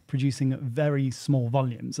are producing at very small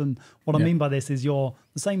volumes. And what I mean by this is you're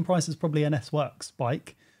the same price as probably an S-Works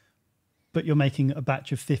bike, but you're making a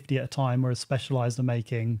batch of 50 at a time, whereas Specialized are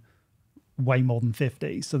making way more than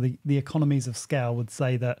 50. So the economies of scale would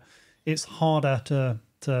say that it's harder to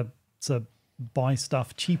buy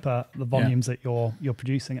stuff cheaper at the volumes that you're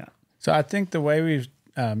producing at. So I think the way we've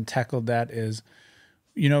tackled that is,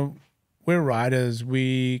 we're riders.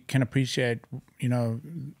 We can appreciate,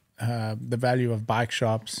 the value of bike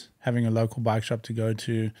shops, having a local bike shop to go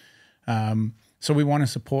to. So we want to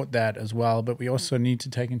support that as well. But we also need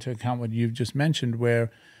to take into account what you've just mentioned,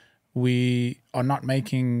 where we are not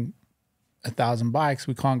making 1,000 bikes.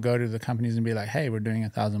 We can't go to the companies and be like, hey, we're doing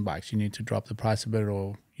 1,000 bikes. You need to drop the price a bit,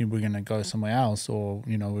 or we're going to go somewhere else, or,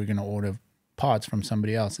 we're going to order parts from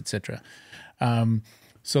somebody else, etc.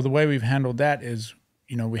 So the way we've handled that is,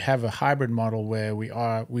 we have a hybrid model where we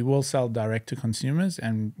will sell direct to consumers,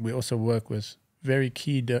 and we also work with very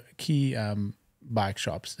key bike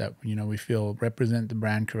shops that, we feel represent the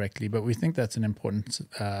brand correctly. But we think that's an important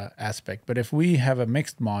aspect. But if we have a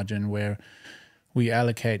mixed margin where we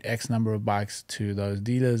allocate X number of bikes to those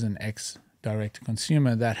dealers and X direct to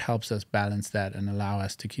consumer, that helps us balance that and allow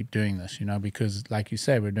us to keep doing this, because like you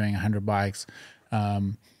say, we're doing 100 bikes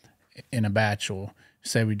in a batch, or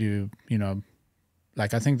say we do,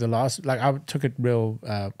 like I think I took it real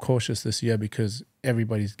cautious this year because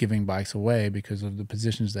everybody's giving bikes away because of the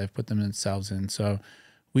positions they've put themselves in. So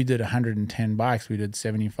we did 110 bikes. We did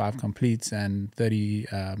 75 completes and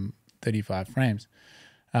 35 frames.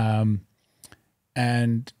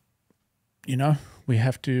 And, we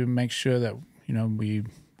have to make sure that,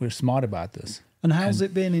 we're smart about this. And how's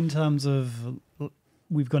it been in terms of,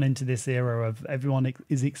 we've gone into this era of everyone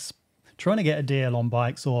is trying to get a deal on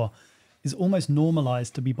bikes, or is almost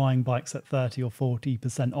normalized to be buying bikes at 30 or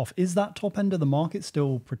 40% off. Is that top end of the market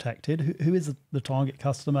still protected? Who is the target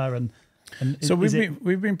customer? And so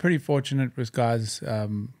we've been pretty fortunate with guys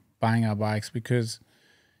buying our bikes, because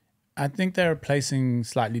I think they're placing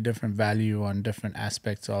slightly different value on different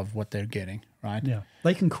aspects of what they're getting, right? Yeah.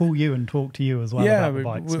 They can call you and talk to you as well about the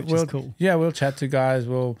bikes, which is cool. Yeah, we'll chat to guys.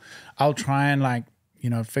 I'll try and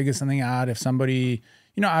figure something out. If somebody,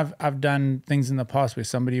 I've done things in the past where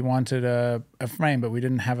somebody wanted a frame, but we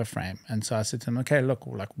didn't have a frame. And so I said to them, okay, look,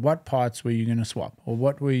 what parts were you going to swap? Or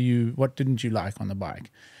what didn't you like on the bike?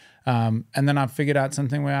 And then I figured out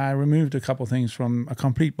something where I removed a couple things from a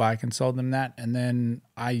complete bike and sold them that. And then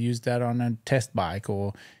I used that on a test bike,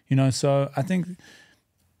 or, so I think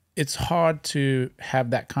it's hard to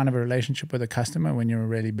have that kind of a relationship with a customer when you're a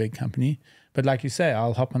really big company. But like you say,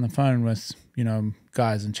 I'll hop on the phone with,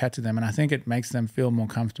 guys and chat to them. And I think it makes them feel more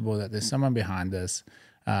comfortable that there's someone behind this.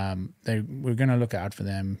 We're going to look out for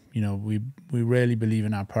them. We really believe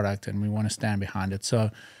in our product and we want to stand behind it.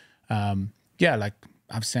 So,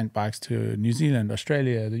 I've sent bikes to New Zealand,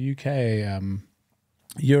 Australia, the UK,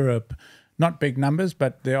 Europe. Not big numbers,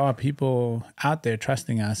 but there are people out there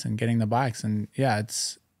trusting us and getting the bikes. And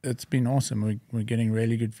it's been awesome. We're getting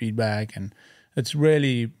really good feedback, and it's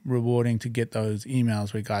really rewarding to get those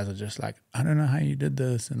emails where guys are just like, I don't know how you did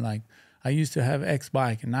this, and like, I used to have X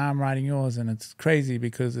bike and now I'm riding yours, and it's crazy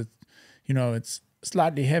because it's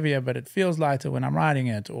slightly heavier, but it feels lighter when I'm riding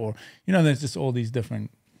it, or there's just all these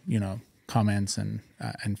different comments and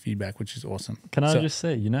feedback, which is awesome. Can I just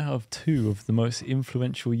say, you now have two of the most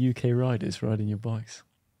influential UK riders riding your bikes.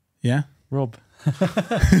 Yeah, Rob.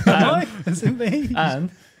 Is it me? And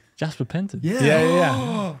Jasper Penton.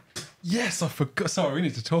 Yeah. Yes, I forgot. Sorry, we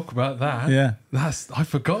need to talk about that. Yeah. I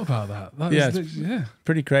forgot about that. It's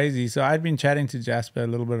pretty crazy. So I'd been chatting to Jasper a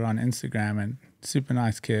little bit on Instagram, and super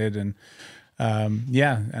nice kid. And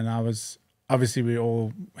and I was, obviously we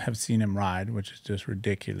all have seen him ride, which is just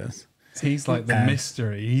ridiculous. He's like the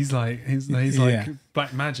mystery. He's like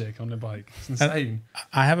black magic on the bike. It's insane.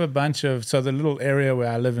 I have a bunch of, so the little area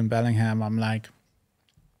where I live in Bellingham,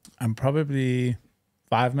 I'm probably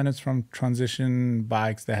 5 minutes from Transition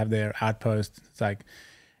Bikes. They have their outpost.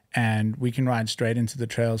 And we can ride straight into the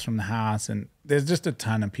trails from the house. And there's just a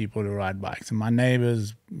ton of people who ride bikes. And my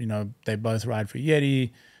neighbors, they both ride for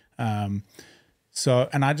Yeti. And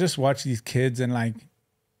I just watch these kids, and like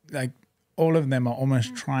all of them are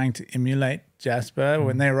almost trying to emulate Jasper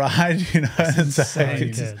when they ride,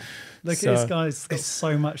 It's Look, this guy's got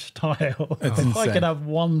so much style. It's If I insane. could have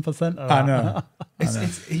 1% of that. I know.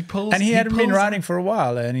 He pulls, And he hadn't been pulls- riding for a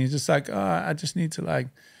while, and he's just like, oh, I just need to like.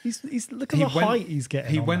 Look at the height he's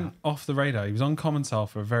getting. He on went that. off the radar. He was on Commensal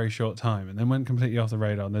for a very short time, and then went completely off the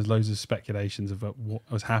radar. And there's loads of speculations about what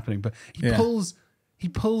was happening. But he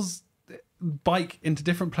pulls bike into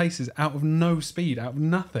different places out of no speed, out of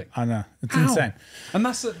nothing. I know, it's How? insane. And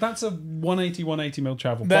that's a 180 mil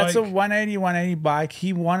travel That's bike. a 180 bike.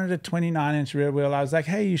 He wanted a 29-inch rear wheel. I was like,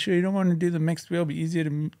 hey, you sure you don't want to do the mixed wheel? Be easier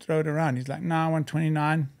to throw it around. He's like, no, I want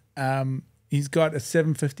 29. He's got a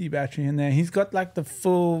 750 battery in there. He's got like the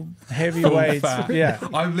full heavyweight. fat. Yeah.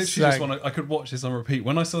 I literally It's just like- want to. I could watch this on repeat.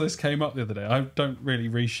 When I saw this came up the other day, I don't really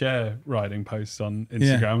reshare riding posts on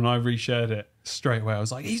Instagram, and I reshared it straight away. I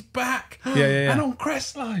was like, "He's back!" Yeah. And on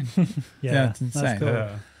Crestline. Yeah, it's insane. That's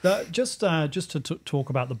cool. Yeah. Just to talk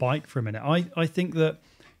about the bike for a minute, I think that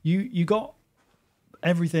you got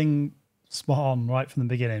everything spot on right from the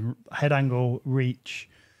beginning. Head angle, reach,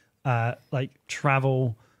 like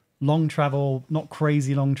travel. Long travel, not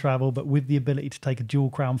crazy long travel, but with the ability to take a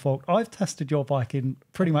dual crown fork. I've tested your bike in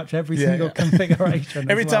pretty much every single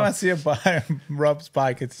configuration. Every time I see Rob's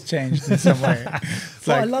bike, it's changed in some way. It's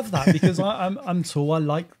Well, like, I love that because I'm tall. I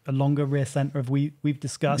like a longer rear center, we've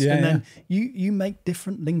discussed. Yeah, and then you make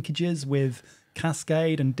different linkages with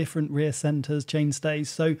Cascade and different rear centers, chain stays.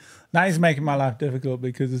 So now he's making my life difficult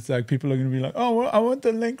because it's like people are going to be like, oh, well, I want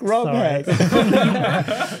the link Rob Sorry.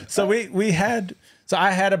 had. So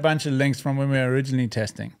I had a bunch of links from when we were originally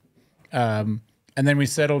testing. And then we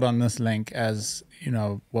settled on this link as,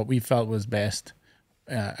 what we felt was best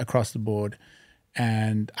across the board.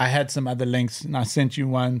 And I had some other links, and I sent you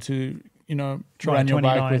one to, Try run your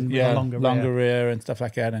bike 29 with with a longer rear and stuff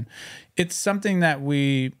like that. And it's something that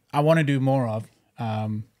I want to do more of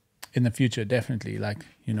in the future, definitely.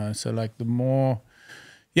 So like the more...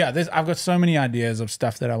 Yeah, I've got so many ideas of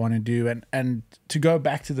stuff that I want to do, and to go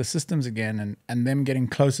back to the systems again and them getting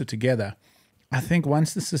closer together. I think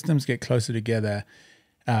once the systems get closer together,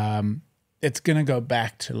 it's going to go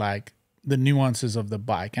back to like the nuances of the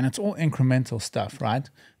bike, and it's all incremental stuff, right?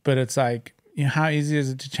 But it's like, how easy is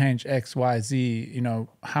it to change X, Y, Z?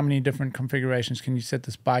 How many different configurations can you set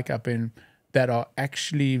this bike up in that are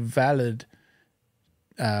actually valid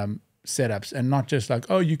setups, and not just like,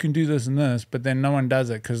 oh, you can do this and this, but then no one does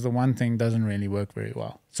it because the one thing doesn't really work very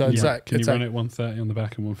well. So it's like, can you run it 130 on the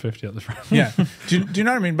back and 150 at the front? Yeah. Do you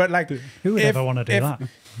know what I mean? But like, who would ever want to do that?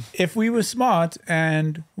 If we were smart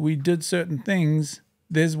and we did certain things,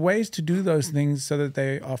 there's ways to do those things so that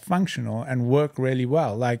they are functional and work really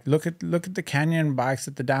well. Like look at the Canyon bikes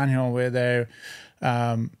at the downhill where they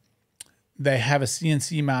have a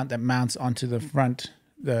CNC mount that mounts onto the front,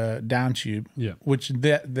 the down tube, which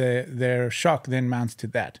their shock then mounts to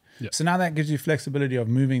that. Yeah. So now that gives you flexibility of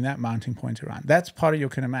moving that mounting point around. That's part of your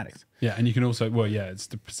kinematics. Yeah, and you can also, it's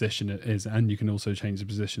the position it is, and you can also change the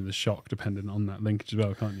position of the shock depending on that linkage as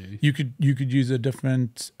well, can't you? You could use a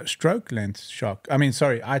different stroke length shock.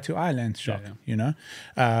 Eye to eye length shock.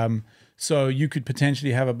 So you could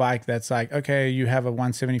potentially have a bike that's like, okay, you have a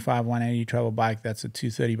 175, 180 travel bike that's a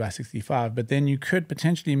 230 by 65, but then you could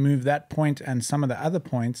potentially move that point and some of the other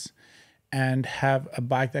points and have a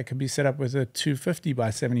bike that could be set up with a 250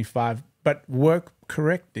 by 75, but work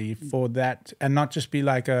correctly for that, and not just be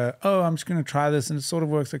like I'm just going to try this and it sort of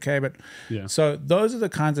works okay. But so those are the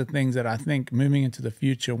kinds of things that I think moving into the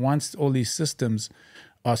future, once all these systems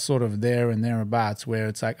are sort of there and thereabouts, where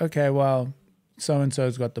it's like, okay, well,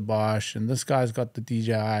 so-and-so's got the Bosch, and this guy's got the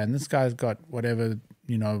DJI, and this guy's got whatever,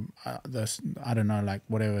 whatever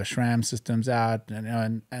SRAM systems out,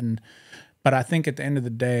 but I think at the end of the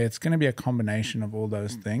day, it's going to be a combination of all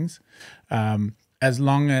those things. As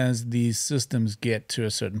long as these systems get to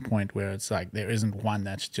a certain point where it's like there isn't one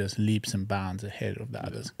that's just leaps and bounds ahead of the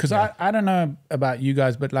others. Because I don't know about you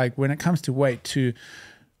guys, but like when it comes to weight too,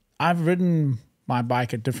 I've ridden my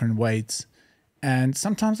bike at different weights, and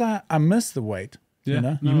sometimes I miss the weight.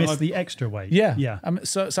 Yeah. You miss the extra weight. Yeah.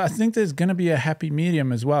 So I think there's going to be a happy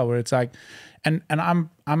medium as well, where it's like, and I'm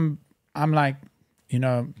like,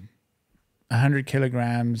 100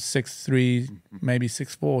 kilograms, 6'3", maybe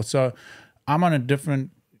 6'4". So I'm at a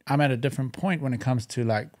different point when it comes to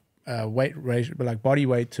like weight ratio, but like body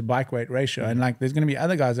weight to bike weight ratio, and like there's going to be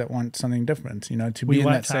other guys that want something different, to be in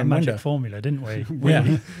that same magic window. formula, didn't we? Yeah.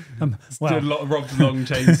 Did a lot of Rob's long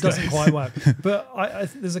chains. Doesn't quite work, but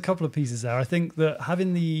there's a couple of pieces there. I think that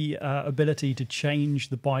having the ability to change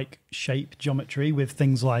the bike shape geometry with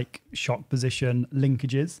things like shock position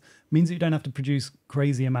linkages means that you don't have to produce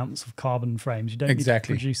crazy amounts of carbon frames. You don't need to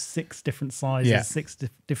produce 6 different sizes, 6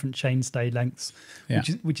 different chainstay lengths,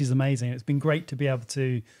 which is amazing. It's been great to be able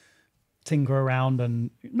to tinker around,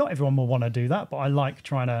 and not everyone will want to do that, but I like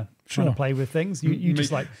trying to play with things. You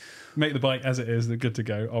just like make the bike as it is. They're good to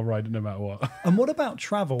go. I'll ride it no matter what. And what about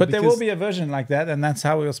travel? But there will be a version like that, and that's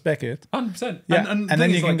how we'll spec it. 100%. Yeah, and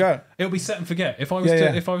then you can go. It'll be set and forget. If I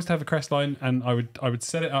was to have a Crestline, and I would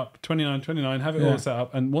set it up 29, have it all set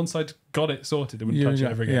up, and once I'd got it sorted, I wouldn't touch it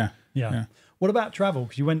ever again. Yeah. What about travel?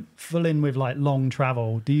 Because you went full in with like long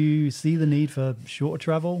travel. Do you see the need for shorter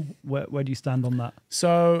travel? Where do you stand on that?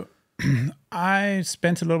 So I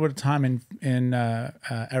spent a little bit of time in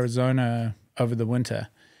Arizona over the winter,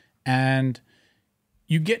 and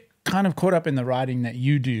you get kind of caught up in the riding that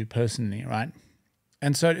you do personally, right?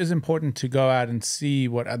 And so it is important to go out and see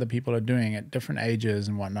what other people are doing at different ages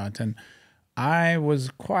and whatnot. And I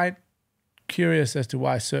was quite curious as to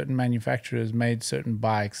why certain manufacturers made certain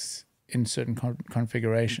bikes in certain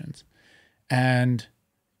configurations. And,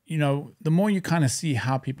 you know, the more you kind of see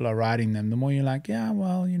how people are riding them, the more you're like, yeah,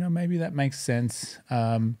 well, you know, maybe that makes sense.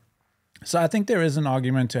 So I think there is an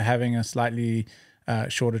argument to having a slightly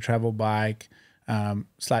shorter travel bike,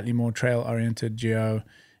 slightly more trail-oriented geo,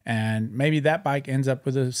 and maybe that bike ends up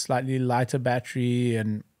with a slightly lighter battery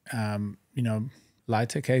and, you know,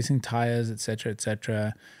 lighter casing tires, et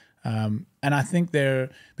cetera, and I think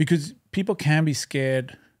because people can be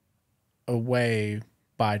scared away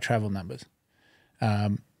by travel numbers.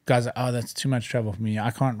 Guys are, oh, that's too much travel for me. I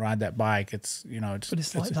can't ride that bike. It's, you know, but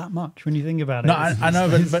it's like that much when you think about it. No, I know,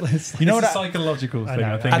 but you know what? It's a psychological thing.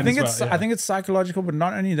 I think it's psychological, but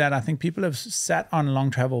not only that. I think people have sat on long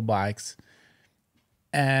travel bikes,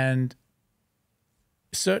 and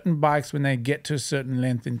certain bikes, when they get to a certain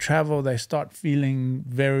length in travel, they start feeling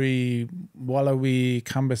very wallowy,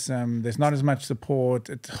 cumbersome. There's not as much support.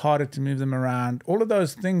 It's harder to move them around. All of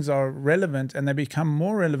those things are relevant, and they become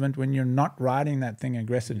more relevant when you're not riding that thing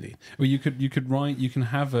aggressively. Well, you could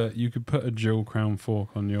put a dual crown fork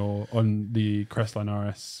on the Crestline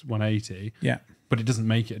RS 180. Yeah, but it doesn't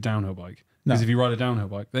make it a downhill bike. Because if you ride a downhill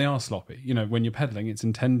bike, they are sloppy. You know, when you're pedaling, it's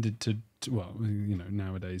intended to well, you know,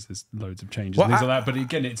 nowadays there's loads of changes and things like that. But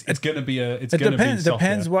again, it's going to be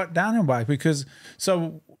depends what downhill bike, because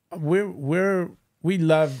so we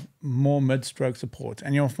love more mid-stroke support,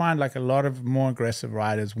 and you'll find like a lot of more aggressive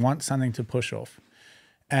riders want something to push off.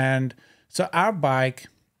 And so our bike,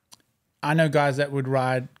 I know guys that could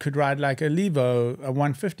ride like a Levo, a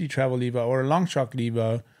 150 travel Levo, or a long shock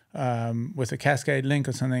Levo with a Cascade Link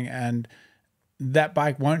or something, and that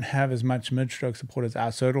bike won't have as much mid-stroke support as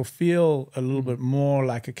ours. So it'll feel a little bit more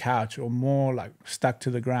like a couch or more like stuck to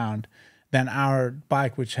the ground than our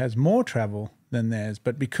bike, which has more travel than theirs.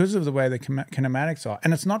 But because of the way the kinematics are,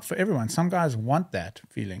 and it's not for everyone. Some guys want that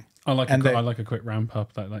feeling. I like a quick ramp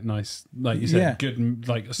up, like nice, like you said, good,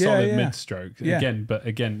 like a solid mid-stroke. Yeah.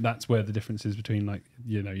 Again, that's where the difference is between, like,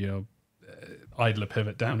 you know, your idler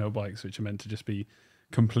pivot downhill bikes, which are meant to just be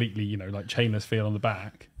completely, you know, like chainless feel on the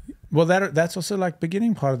back. Well, that's also like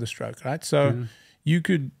beginning part of the stroke, right? So you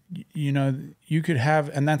could have,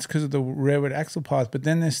 and that's because of the rearward axle path, but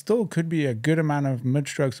then there still could be a good amount of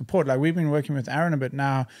mid-stroke support. Like we've been working with Aaron a bit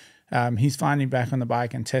now. He's finally back on the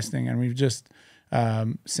bike and testing, and we've just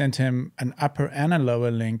sent him an upper and a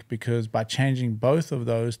lower link, because by changing both of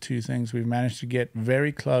those two things, we've managed to get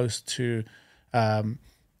very close to a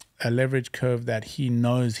leverage curve that he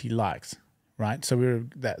knows he likes. Right, so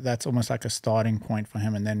that's almost like a starting point for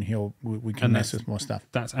him, and then we can mess with more stuff.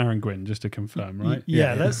 That's Aaron Gwynn, just to confirm, right?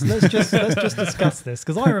 Yeah. Let's just discuss this,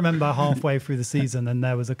 because I remember halfway through the season, and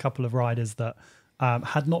there was a couple of riders that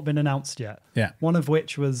had not been announced yet. Yeah, one of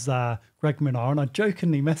which was Greg Minnaar, and I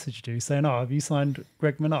jokingly messaged you saying, "Oh, have you signed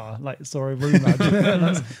Greg Minnaar? Like, sorry, rumor."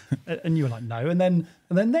 And you were like, "No," and then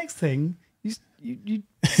next thing you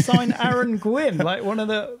sign Aaron Gwynn, like one of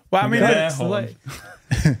the. Well, I mean,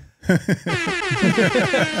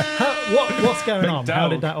 what's going on? How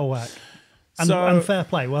did that all work? And fair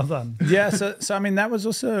play, well done. Yeah, so I mean, that was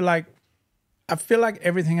also like, I feel like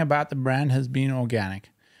everything about the brand has been organic.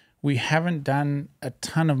 We haven't done a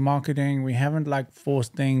ton of marketing. We haven't like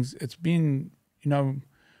forced things. It's been, you know,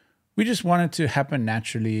 we just want it to happen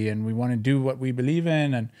naturally, and we want to do what we believe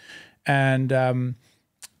in. And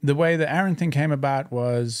the way the Aaron thing came about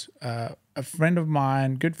was a friend of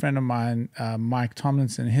mine, good friend of mine, Mike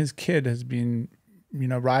Tomlinson, his kid has been, you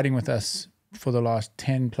know, riding with us for the last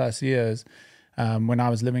 10 plus years when I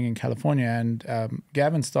was living in California. And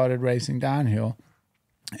Gavin started racing downhill,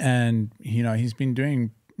 and, you know, he's been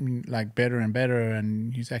doing like better and better,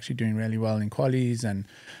 and he's actually doing really well in qualies, and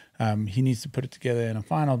he needs to put it together in a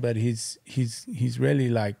final, but he's really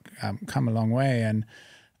like come a long way. And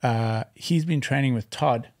he's been training with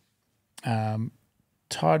Todd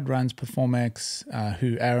Todd runs PerformX,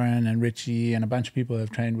 who Aaron and Richie and a bunch of people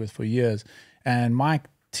have trained with for years. And Mike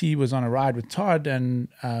T was on a ride with Todd, and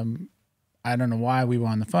I don't know why we were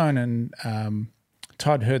on the phone, and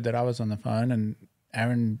Todd heard that I was on the phone, and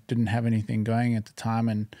Aaron didn't have anything going at the time,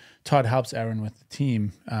 and Todd helps Aaron with the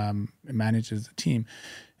team, manages the team.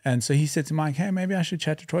 And so he said to Mike, hey, maybe I should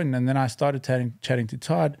chat to Troydon. And then I started chatting to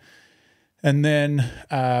Todd. And then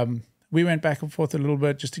we went back and forth a little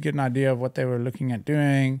bit just to get an idea of what they were looking at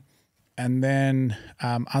doing. And then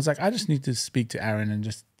I was like, I just need to speak to Aaron and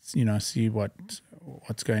just, see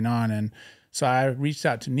what's going on. And so I reached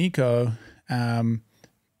out to Nico,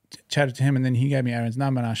 chatted to him, and then he gave me Aaron's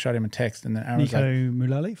number, and I shot him a text. And then Aaron Nico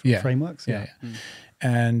Mulally from Frameworks. Yeah.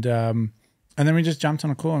 And then we just jumped on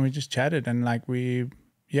a call and we just chatted, and like we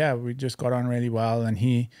just got on really well. And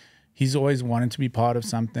he's always wanted to be part of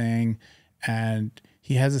something, and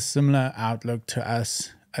he has a similar outlook to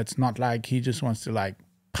us. It's not like he just wants to like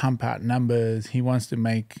pump out numbers. He wants to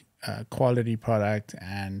make a quality product,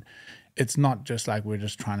 and it's not just like we're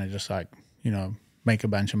just trying to just like, make a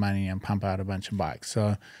bunch of money and pump out a bunch of bikes.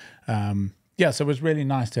 So, so it was really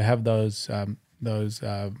nice to have those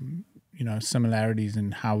similarities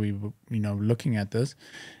in how we were, looking at this.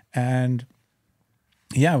 And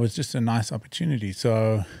yeah, it was just a nice opportunity.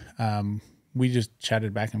 So we just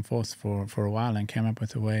chatted back and forth for a while and came up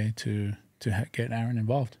with a way to get Aaron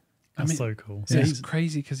involved. That's so cool. So it's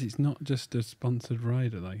crazy because it's not just a sponsored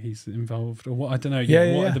rider; like he's involved, or what? I don't know.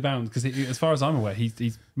 What are the bounds? Because as far as I'm aware,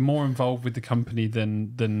 he's more involved with the company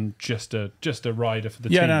than just a rider for the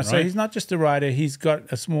team. No. Right? So he's not just a rider; he's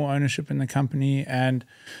got a small ownership in the company, and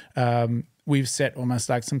we've set almost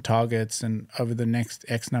like some targets. And over the next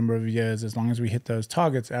X number of years, as long as we hit those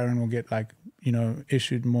targets, Aaron will get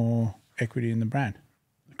issued more equity in the brand.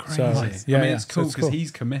 Crazy. So, it's cool because he's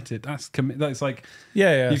committed. That's like You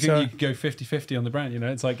can go 50-50 on the brand.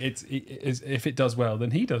 It's like it's if it does well, then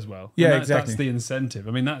he does well. Yeah, exactly. That's the incentive.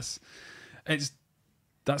 I mean, that's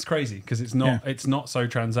crazy because it's not so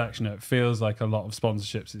transactional. It feels like a lot of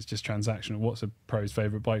sponsorships. It's just transactional. What's a pro's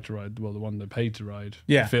favorite bike to ride? Well, the one they paid to ride.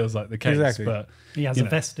 Yeah, it feels like the case. Exactly. But he has a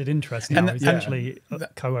vested interest now. He's actually a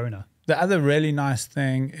co-owner. The other really nice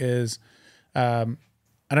thing is.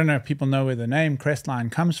 I don't know if people know where the name Crestline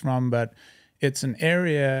comes from, but it's an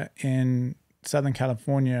area in Southern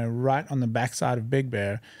California right on the backside of Big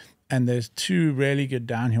Bear, and there's 2 really good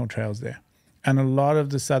downhill trails there. And a lot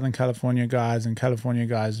of the Southern California guys and California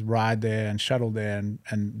guys ride there and shuttle there, and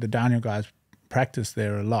the downhill guys practice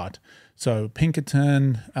there a lot. So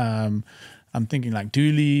Pinkerton, I'm thinking like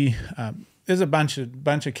Dooley, there's a bunch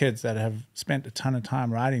of kids that have spent a ton of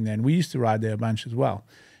time riding there, and we used to ride there a bunch as well.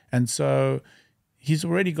 And so he's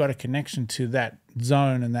already got a connection to that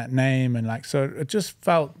zone and that name, and so it just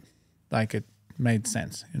felt like it made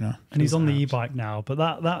sense, And he's on the e-bike now, but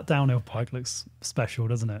that downhill bike looks special,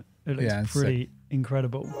 doesn't it? It looks pretty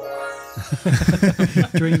incredible.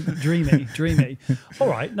 Dreamy. All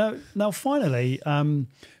right, now finally,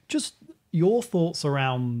 just your thoughts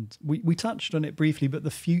around. We touched on it briefly, but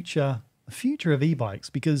the future of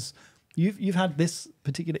e-bikes, because you've had this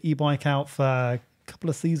particular e-bike out for a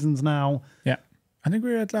couple of seasons now. Yeah. I think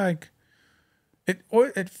we're at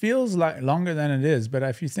it feels like longer than it is, but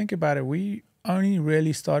if you think about it, we only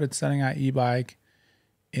really started selling our e-bike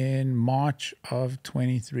in March of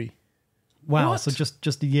 23. Wow, What? so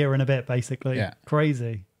just a year and a bit, basically. Yeah.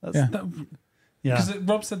 Crazy. Because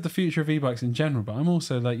Rob said the future of e-bikes in general, but I'm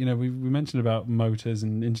also like, we mentioned about motors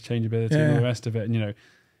and interchangeability and all the rest of it, and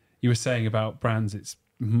you were saying about brands, it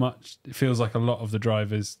feels like a lot of the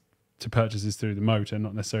drivers to purchases through the motor,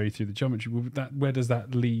 not necessarily through the geometry. Where does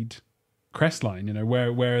that lead Crestline?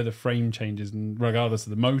 Where are the frame changes, and regardless of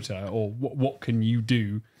the motor, or what can you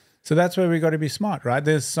do? So that's where we got to be smart, right?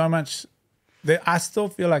 There's so much. I still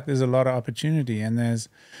feel like there's a lot of opportunity, and there's,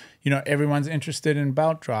 everyone's interested in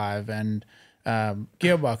belt drive and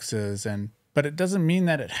gearboxes, but it doesn't mean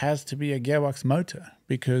that it has to be a gearbox motor,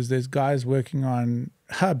 because there's guys working on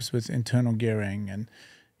hubs with internal gearing, and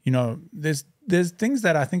there's things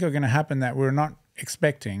that I think are going to happen that we're not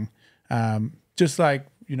expecting. Just like,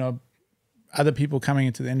 other people coming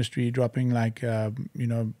into the industry, dropping like, a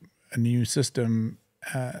new system.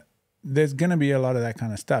 There's going to be a lot of that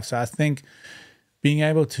kind of stuff. So I think being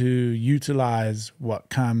able to utilize what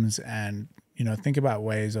comes and, think about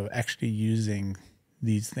ways of actually using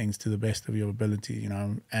these things to the best of your ability,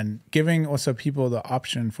 and giving also people the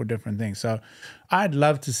option for different things. So I'd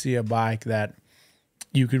love to see a bike that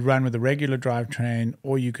you could run with a regular drivetrain,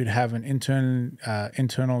 or you could have an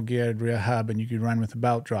internal geared rear hub, and you could run with a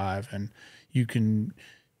belt drive, and you can,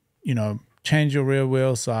 change your rear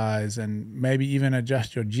wheel size and maybe even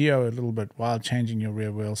adjust your geo a little bit while changing your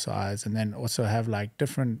rear wheel size, and then also have like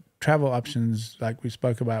different travel options like we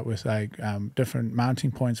spoke about with like different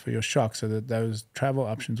mounting points for your shock so that those travel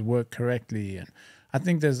options work correctly. And I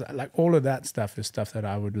think there's like all of that stuff is stuff that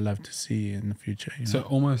I would love to see in the future. You know? So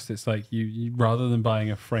almost it's like you rather than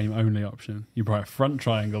buying a frame only option, you buy a front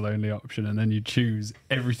triangle only option, and then you choose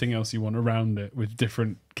everything else you want around it with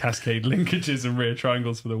different cascade linkages and rear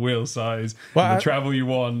triangles for the wheel size, and the travel you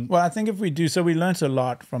want. Well, I think if we do, so we learned a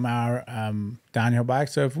lot from our downhill bike.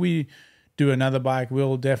 So if we do another bike,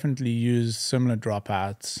 we'll definitely use similar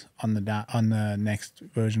dropouts on the next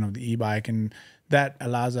version of the e-bike, and that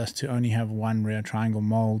allows us to only have one rear triangle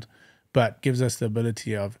mold, but gives us the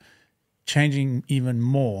ability of changing even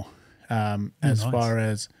more as far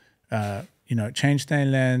as change stay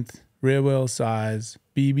length, rear wheel size,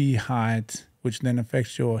 BB height, which then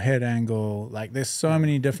affects your head angle. Like there's so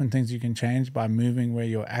many different things you can change by moving where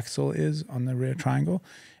your axle is on the rear triangle.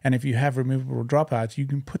 And if you have removable dropouts, you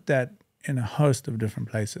can put that in a host of different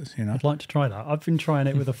places, you know. I'd like to try that. I've been trying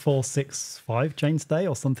it with a 465 chainstay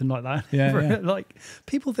or something like that. Yeah. Like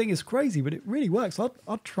people think it's crazy, but it really works.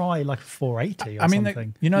 I'd try like a 480 or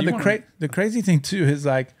something. The crazy thing too is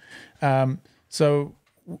like, so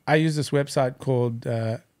I use this website called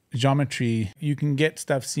Geometry. You can get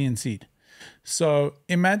stuff CNC'd. So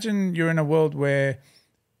imagine you're in a world where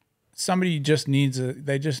somebody just need a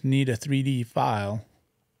 3D file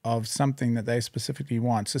of something that they specifically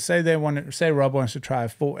want. So say Rob wants to try a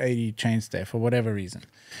 480 chainstay for whatever reason.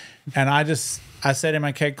 And I said to him,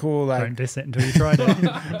 okay, cool. Like, don't diss it until you tried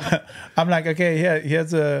it. I'm like, okay,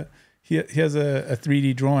 here's a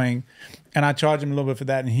 3D drawing, and I charge him a little bit for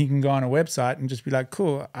that, and he can go on a website and just be like,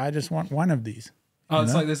 cool, I just want one of these. Oh,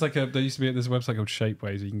 it's like there used to be this website called Shapeways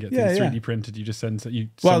where you can get things 3D printed. You just send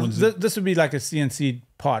this would be like a CNC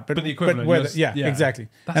part, but the equivalent. Exactly.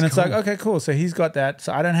 That's and it's cool. like, okay, cool. So he's got that,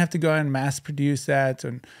 so I don't have to go and mass produce that,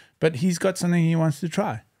 but he's got something he wants to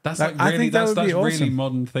try. That's I think that would be awesome. Really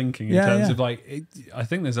modern thinking in terms of like. I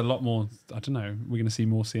think there's a lot more. I don't know. We're going to see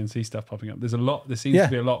more CNC stuff popping up. There seems to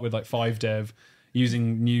be a lot with like 5dev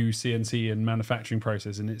using new CNC and manufacturing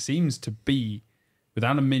process, and it seems to be with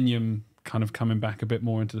aluminium kind of coming back a bit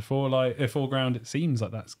more into the foreground. It seems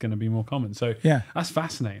like that's going to be more common. So that's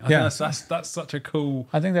fascinating. I think that's such a cool.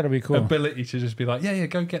 I think that'll be cool ability to just be like,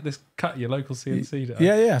 go get this cut your local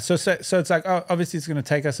CNC. So it's like, obviously it's going to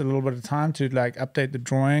take us a little bit of time to like update the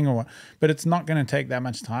drawing, but it's not going to take that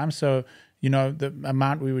much time. So the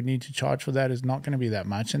amount we would need to charge for that is not going to be that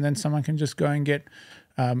much, and then someone can just go and get.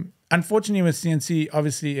 Unfortunately, with CNC,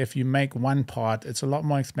 obviously, if you make one part, it's a lot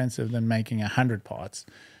more expensive than making 100 parts.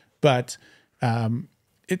 But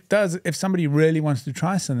it does, if somebody really wants to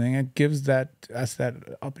try something, it gives us that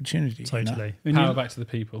opportunity. Totally. Power back to the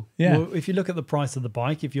people. Yeah. Well, if you look at the price of the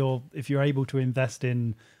bike, if you're able to invest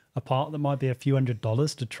in a part that might be a few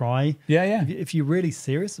 $100s to try. Yeah. If you're really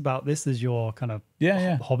serious about this as your kind of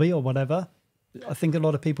hobby or whatever, I think a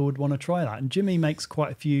lot of people would want to try that. And Jimmy makes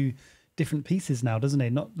quite a few different pieces now, doesn't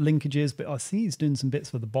he? Not linkages, but I see he's doing some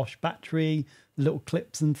bits for the Bosch battery, little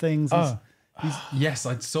clips and things. Yes,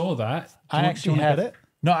 I saw that. I actually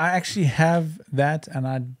have that, and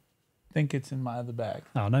I think it's in my other bag.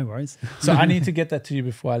 Oh, no worries. So I need to get that to you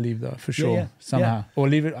before I leave, though, for sure, somehow. Or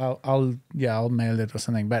leave it. I'll mail it or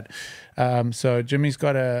something. But so Jimmy's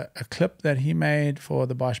got a clip that he made for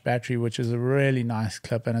the Bosch battery, which is a really nice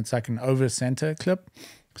clip, and it's like an over center clip,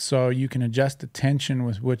 so you can adjust the tension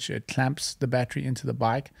with which it clamps the battery into the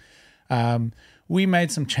bike. We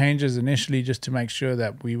made some changes initially just to make sure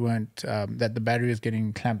that we weren't that the battery was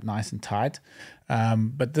getting clamped nice and tight.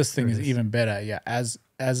 But this thing is even better. Yeah, as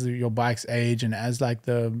your bike's age and as like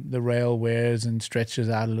the rail wears and stretches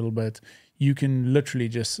out a little bit, you can literally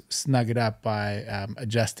just snug it up by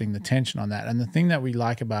adjusting the tension on that. And the thing that we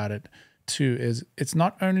like about it too is it's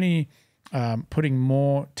not only putting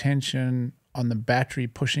more tension on the battery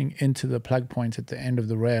pushing into the plug point at the end of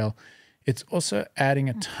the rail, it's also adding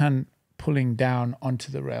a ton pulling down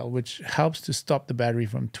onto the rail, which helps to stop the battery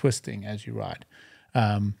from twisting as you ride.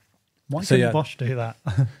 Why couldn't Bosch do that?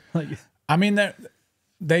 I mean,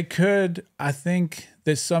 they could. I think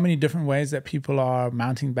there's so many different ways that people are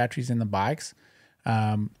mounting batteries in the bikes.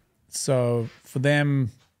 So for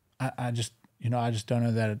them, I just don't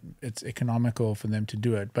know that it's economical for them to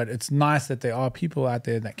do it. But it's nice that there are people out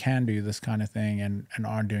there that can do this kind of thing and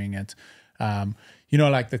are doing it.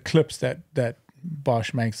 Like the clips that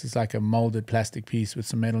Bosch makes is like a molded plastic piece with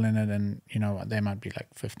some metal in it, and they might be like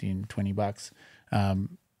 $15-20.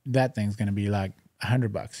 That thing's going to be like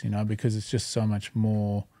 $100, because it's just so much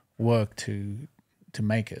more work to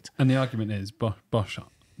make it. And the argument is Bosch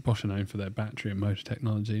Bosch are known for their battery and motor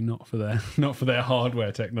technology, not for their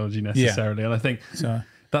hardware technology necessarily. And I think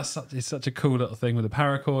it's such a cool little thing with a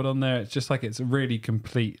paracord on there. It's just like it's a really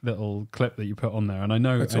complete little clip that you put on there. And I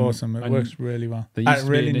know it's awesome. It works really well. I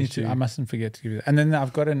really need to. I mustn't forget to give you that. And then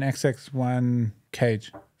I've got an XX1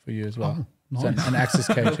 cage for you as well. Oh. Nice. So an Axis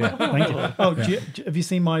cage, yeah. Thank you. Oh, have you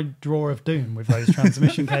seen my drawer of doom with those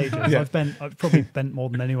transmission cages? Yeah. I've probably bent more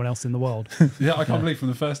than anyone else in the world. Yeah, I can't believe from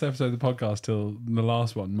the first episode of the podcast till the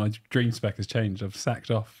last one, my dream spec has changed. I've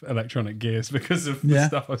sacked off electronic gears because of the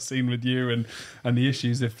stuff I've seen with you and the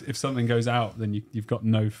issues. If something goes out, then you've got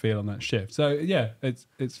no feel on that shift. So yeah,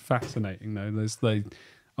 it's fascinating though. There's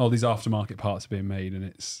all these aftermarket parts are being made, and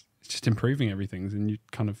it's just improving everything, and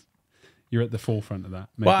you're at the forefront of that.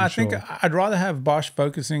 Well, I think I'd rather have Bosch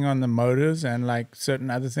focusing on the motors and like certain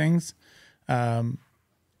other things,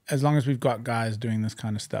 as long as we've got guys doing this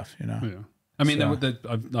kind of stuff, you know. Yeah. I mean,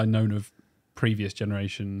 I've known of previous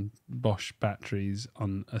generation Bosch batteries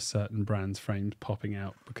on a certain brand's frames popping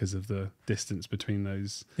out because of the distance between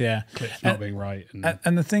those clips not being right.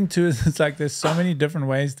 And the thing too is, it's like there's so many different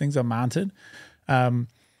ways things are mounted.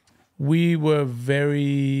 We were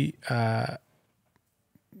very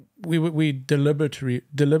we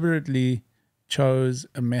deliberately chose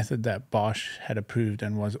a method that Bosch had approved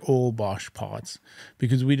and was all Bosch parts,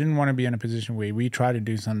 because we didn't want to be in a position where we tried to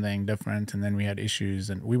do something different and then we had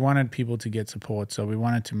issues, and we wanted people to get support. So we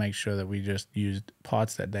wanted to make sure that we just used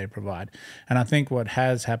parts that they provide. And I think what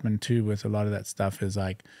has happened too with a lot of that stuff is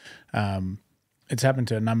like, it's happened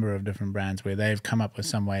to a number of different brands where they've come up with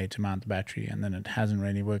some way to mount the battery and then it hasn't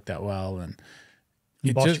really worked that well. And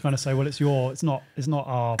Bosch just kind of say, well, it's not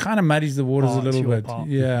our, kind of muddies the waters a little bit. Part.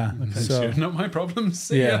 Yeah. Okay. So not my problems.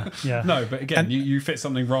 Yeah. No, but again, you fit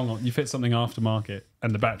something wrong, you fit something aftermarket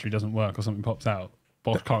and the battery doesn't work or something pops out.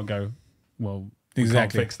 Bosch can't go, well, we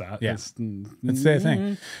can't fix that. Yeah. It's their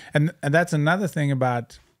thing. And that's another thing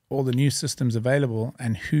about all the new systems available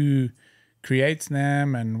and who creates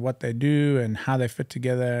them and what they do and how they fit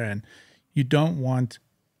together. And you don't want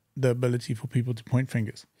the ability for people to point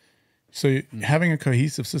fingers. So having a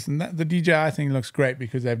cohesive system, the DJI thing looks great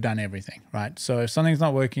because they've done everything, right? So if something's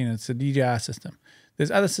not working, it's a DJI system.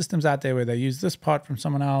 There's other systems out there where they use this part from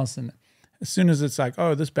someone else, and as soon as it's like,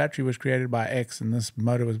 oh, this battery was created by X and this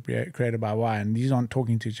motor was created by Y, and these aren't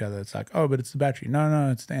talking to each other, it's like, oh, but it's the battery.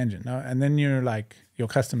 No, it's the engine. No, and then you're like, your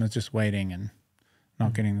customer's just waiting and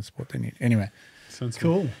not getting the support they need. Anyway. Sounds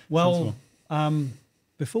cool. Well,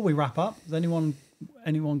 before we wrap up, has anyone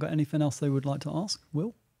got anything else they would like to ask?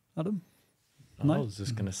 Will? Adam? No? I was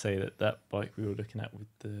just going to say that bike we were looking at with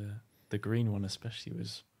the green one especially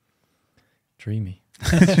was dreamy.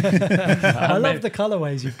 I love the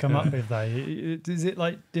colorways you've come up with though. Is it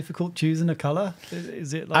like difficult choosing a color?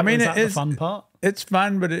 Is it like, I mean, is that the fun part? It's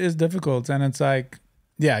fun, but it is difficult. And it's like,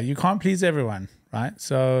 yeah, you can't please everyone, right?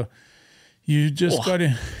 So you just got to,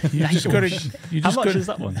 How much is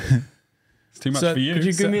that one? It's too much for you. Could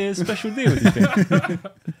you give me a special deal, do you think?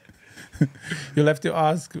 You'll have to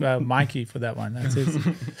ask Mikey for that one. That's it.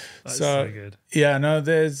 That's so good. Yeah, no,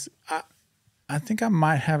 I think I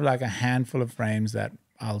might have like a handful of frames that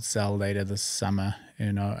I'll sell later this summer,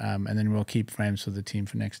 you know, and then we'll keep frames for the team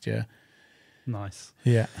for next year. Nice.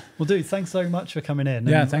 Yeah. Well, dude, thanks so much for coming in.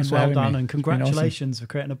 Yeah, thanks for having me. Well done, and congratulations for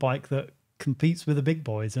creating a bike that competes with the big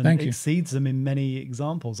boys and exceeds them in many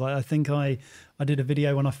examples. I think I did a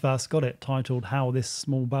video when I first got it titled "How This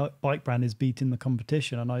Small Bike Brand is Beating the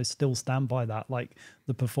Competition," and I still stand by that. Like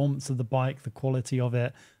the performance of the bike, the quality of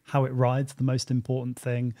it, how it rides, the most important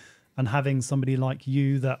thing. And having somebody like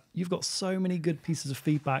you, that you've got so many good pieces of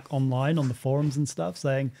feedback online on the forums and stuff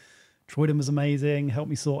saying Troydon was amazing, help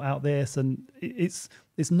me sort out this, and it's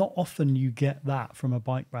not often you get that from a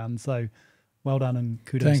bike brand. So well done and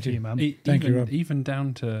kudos to you, man. Thank you, Rob. Even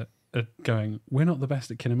down to going, we're not the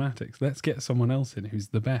best at kinematics. Let's get someone else in who's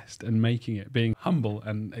the best, and making it, being humble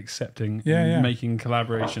and accepting, and making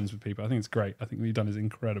collaborations with people. I think it's great. I think what you've done is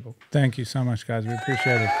incredible. Thank you so much, guys. We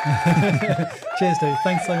appreciate it. Cheers, dude.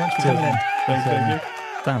 Thanks so much for coming in. Thank you.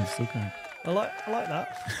 Damn, still going. I like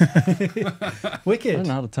that. Wicked. I don't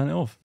know how to turn it off.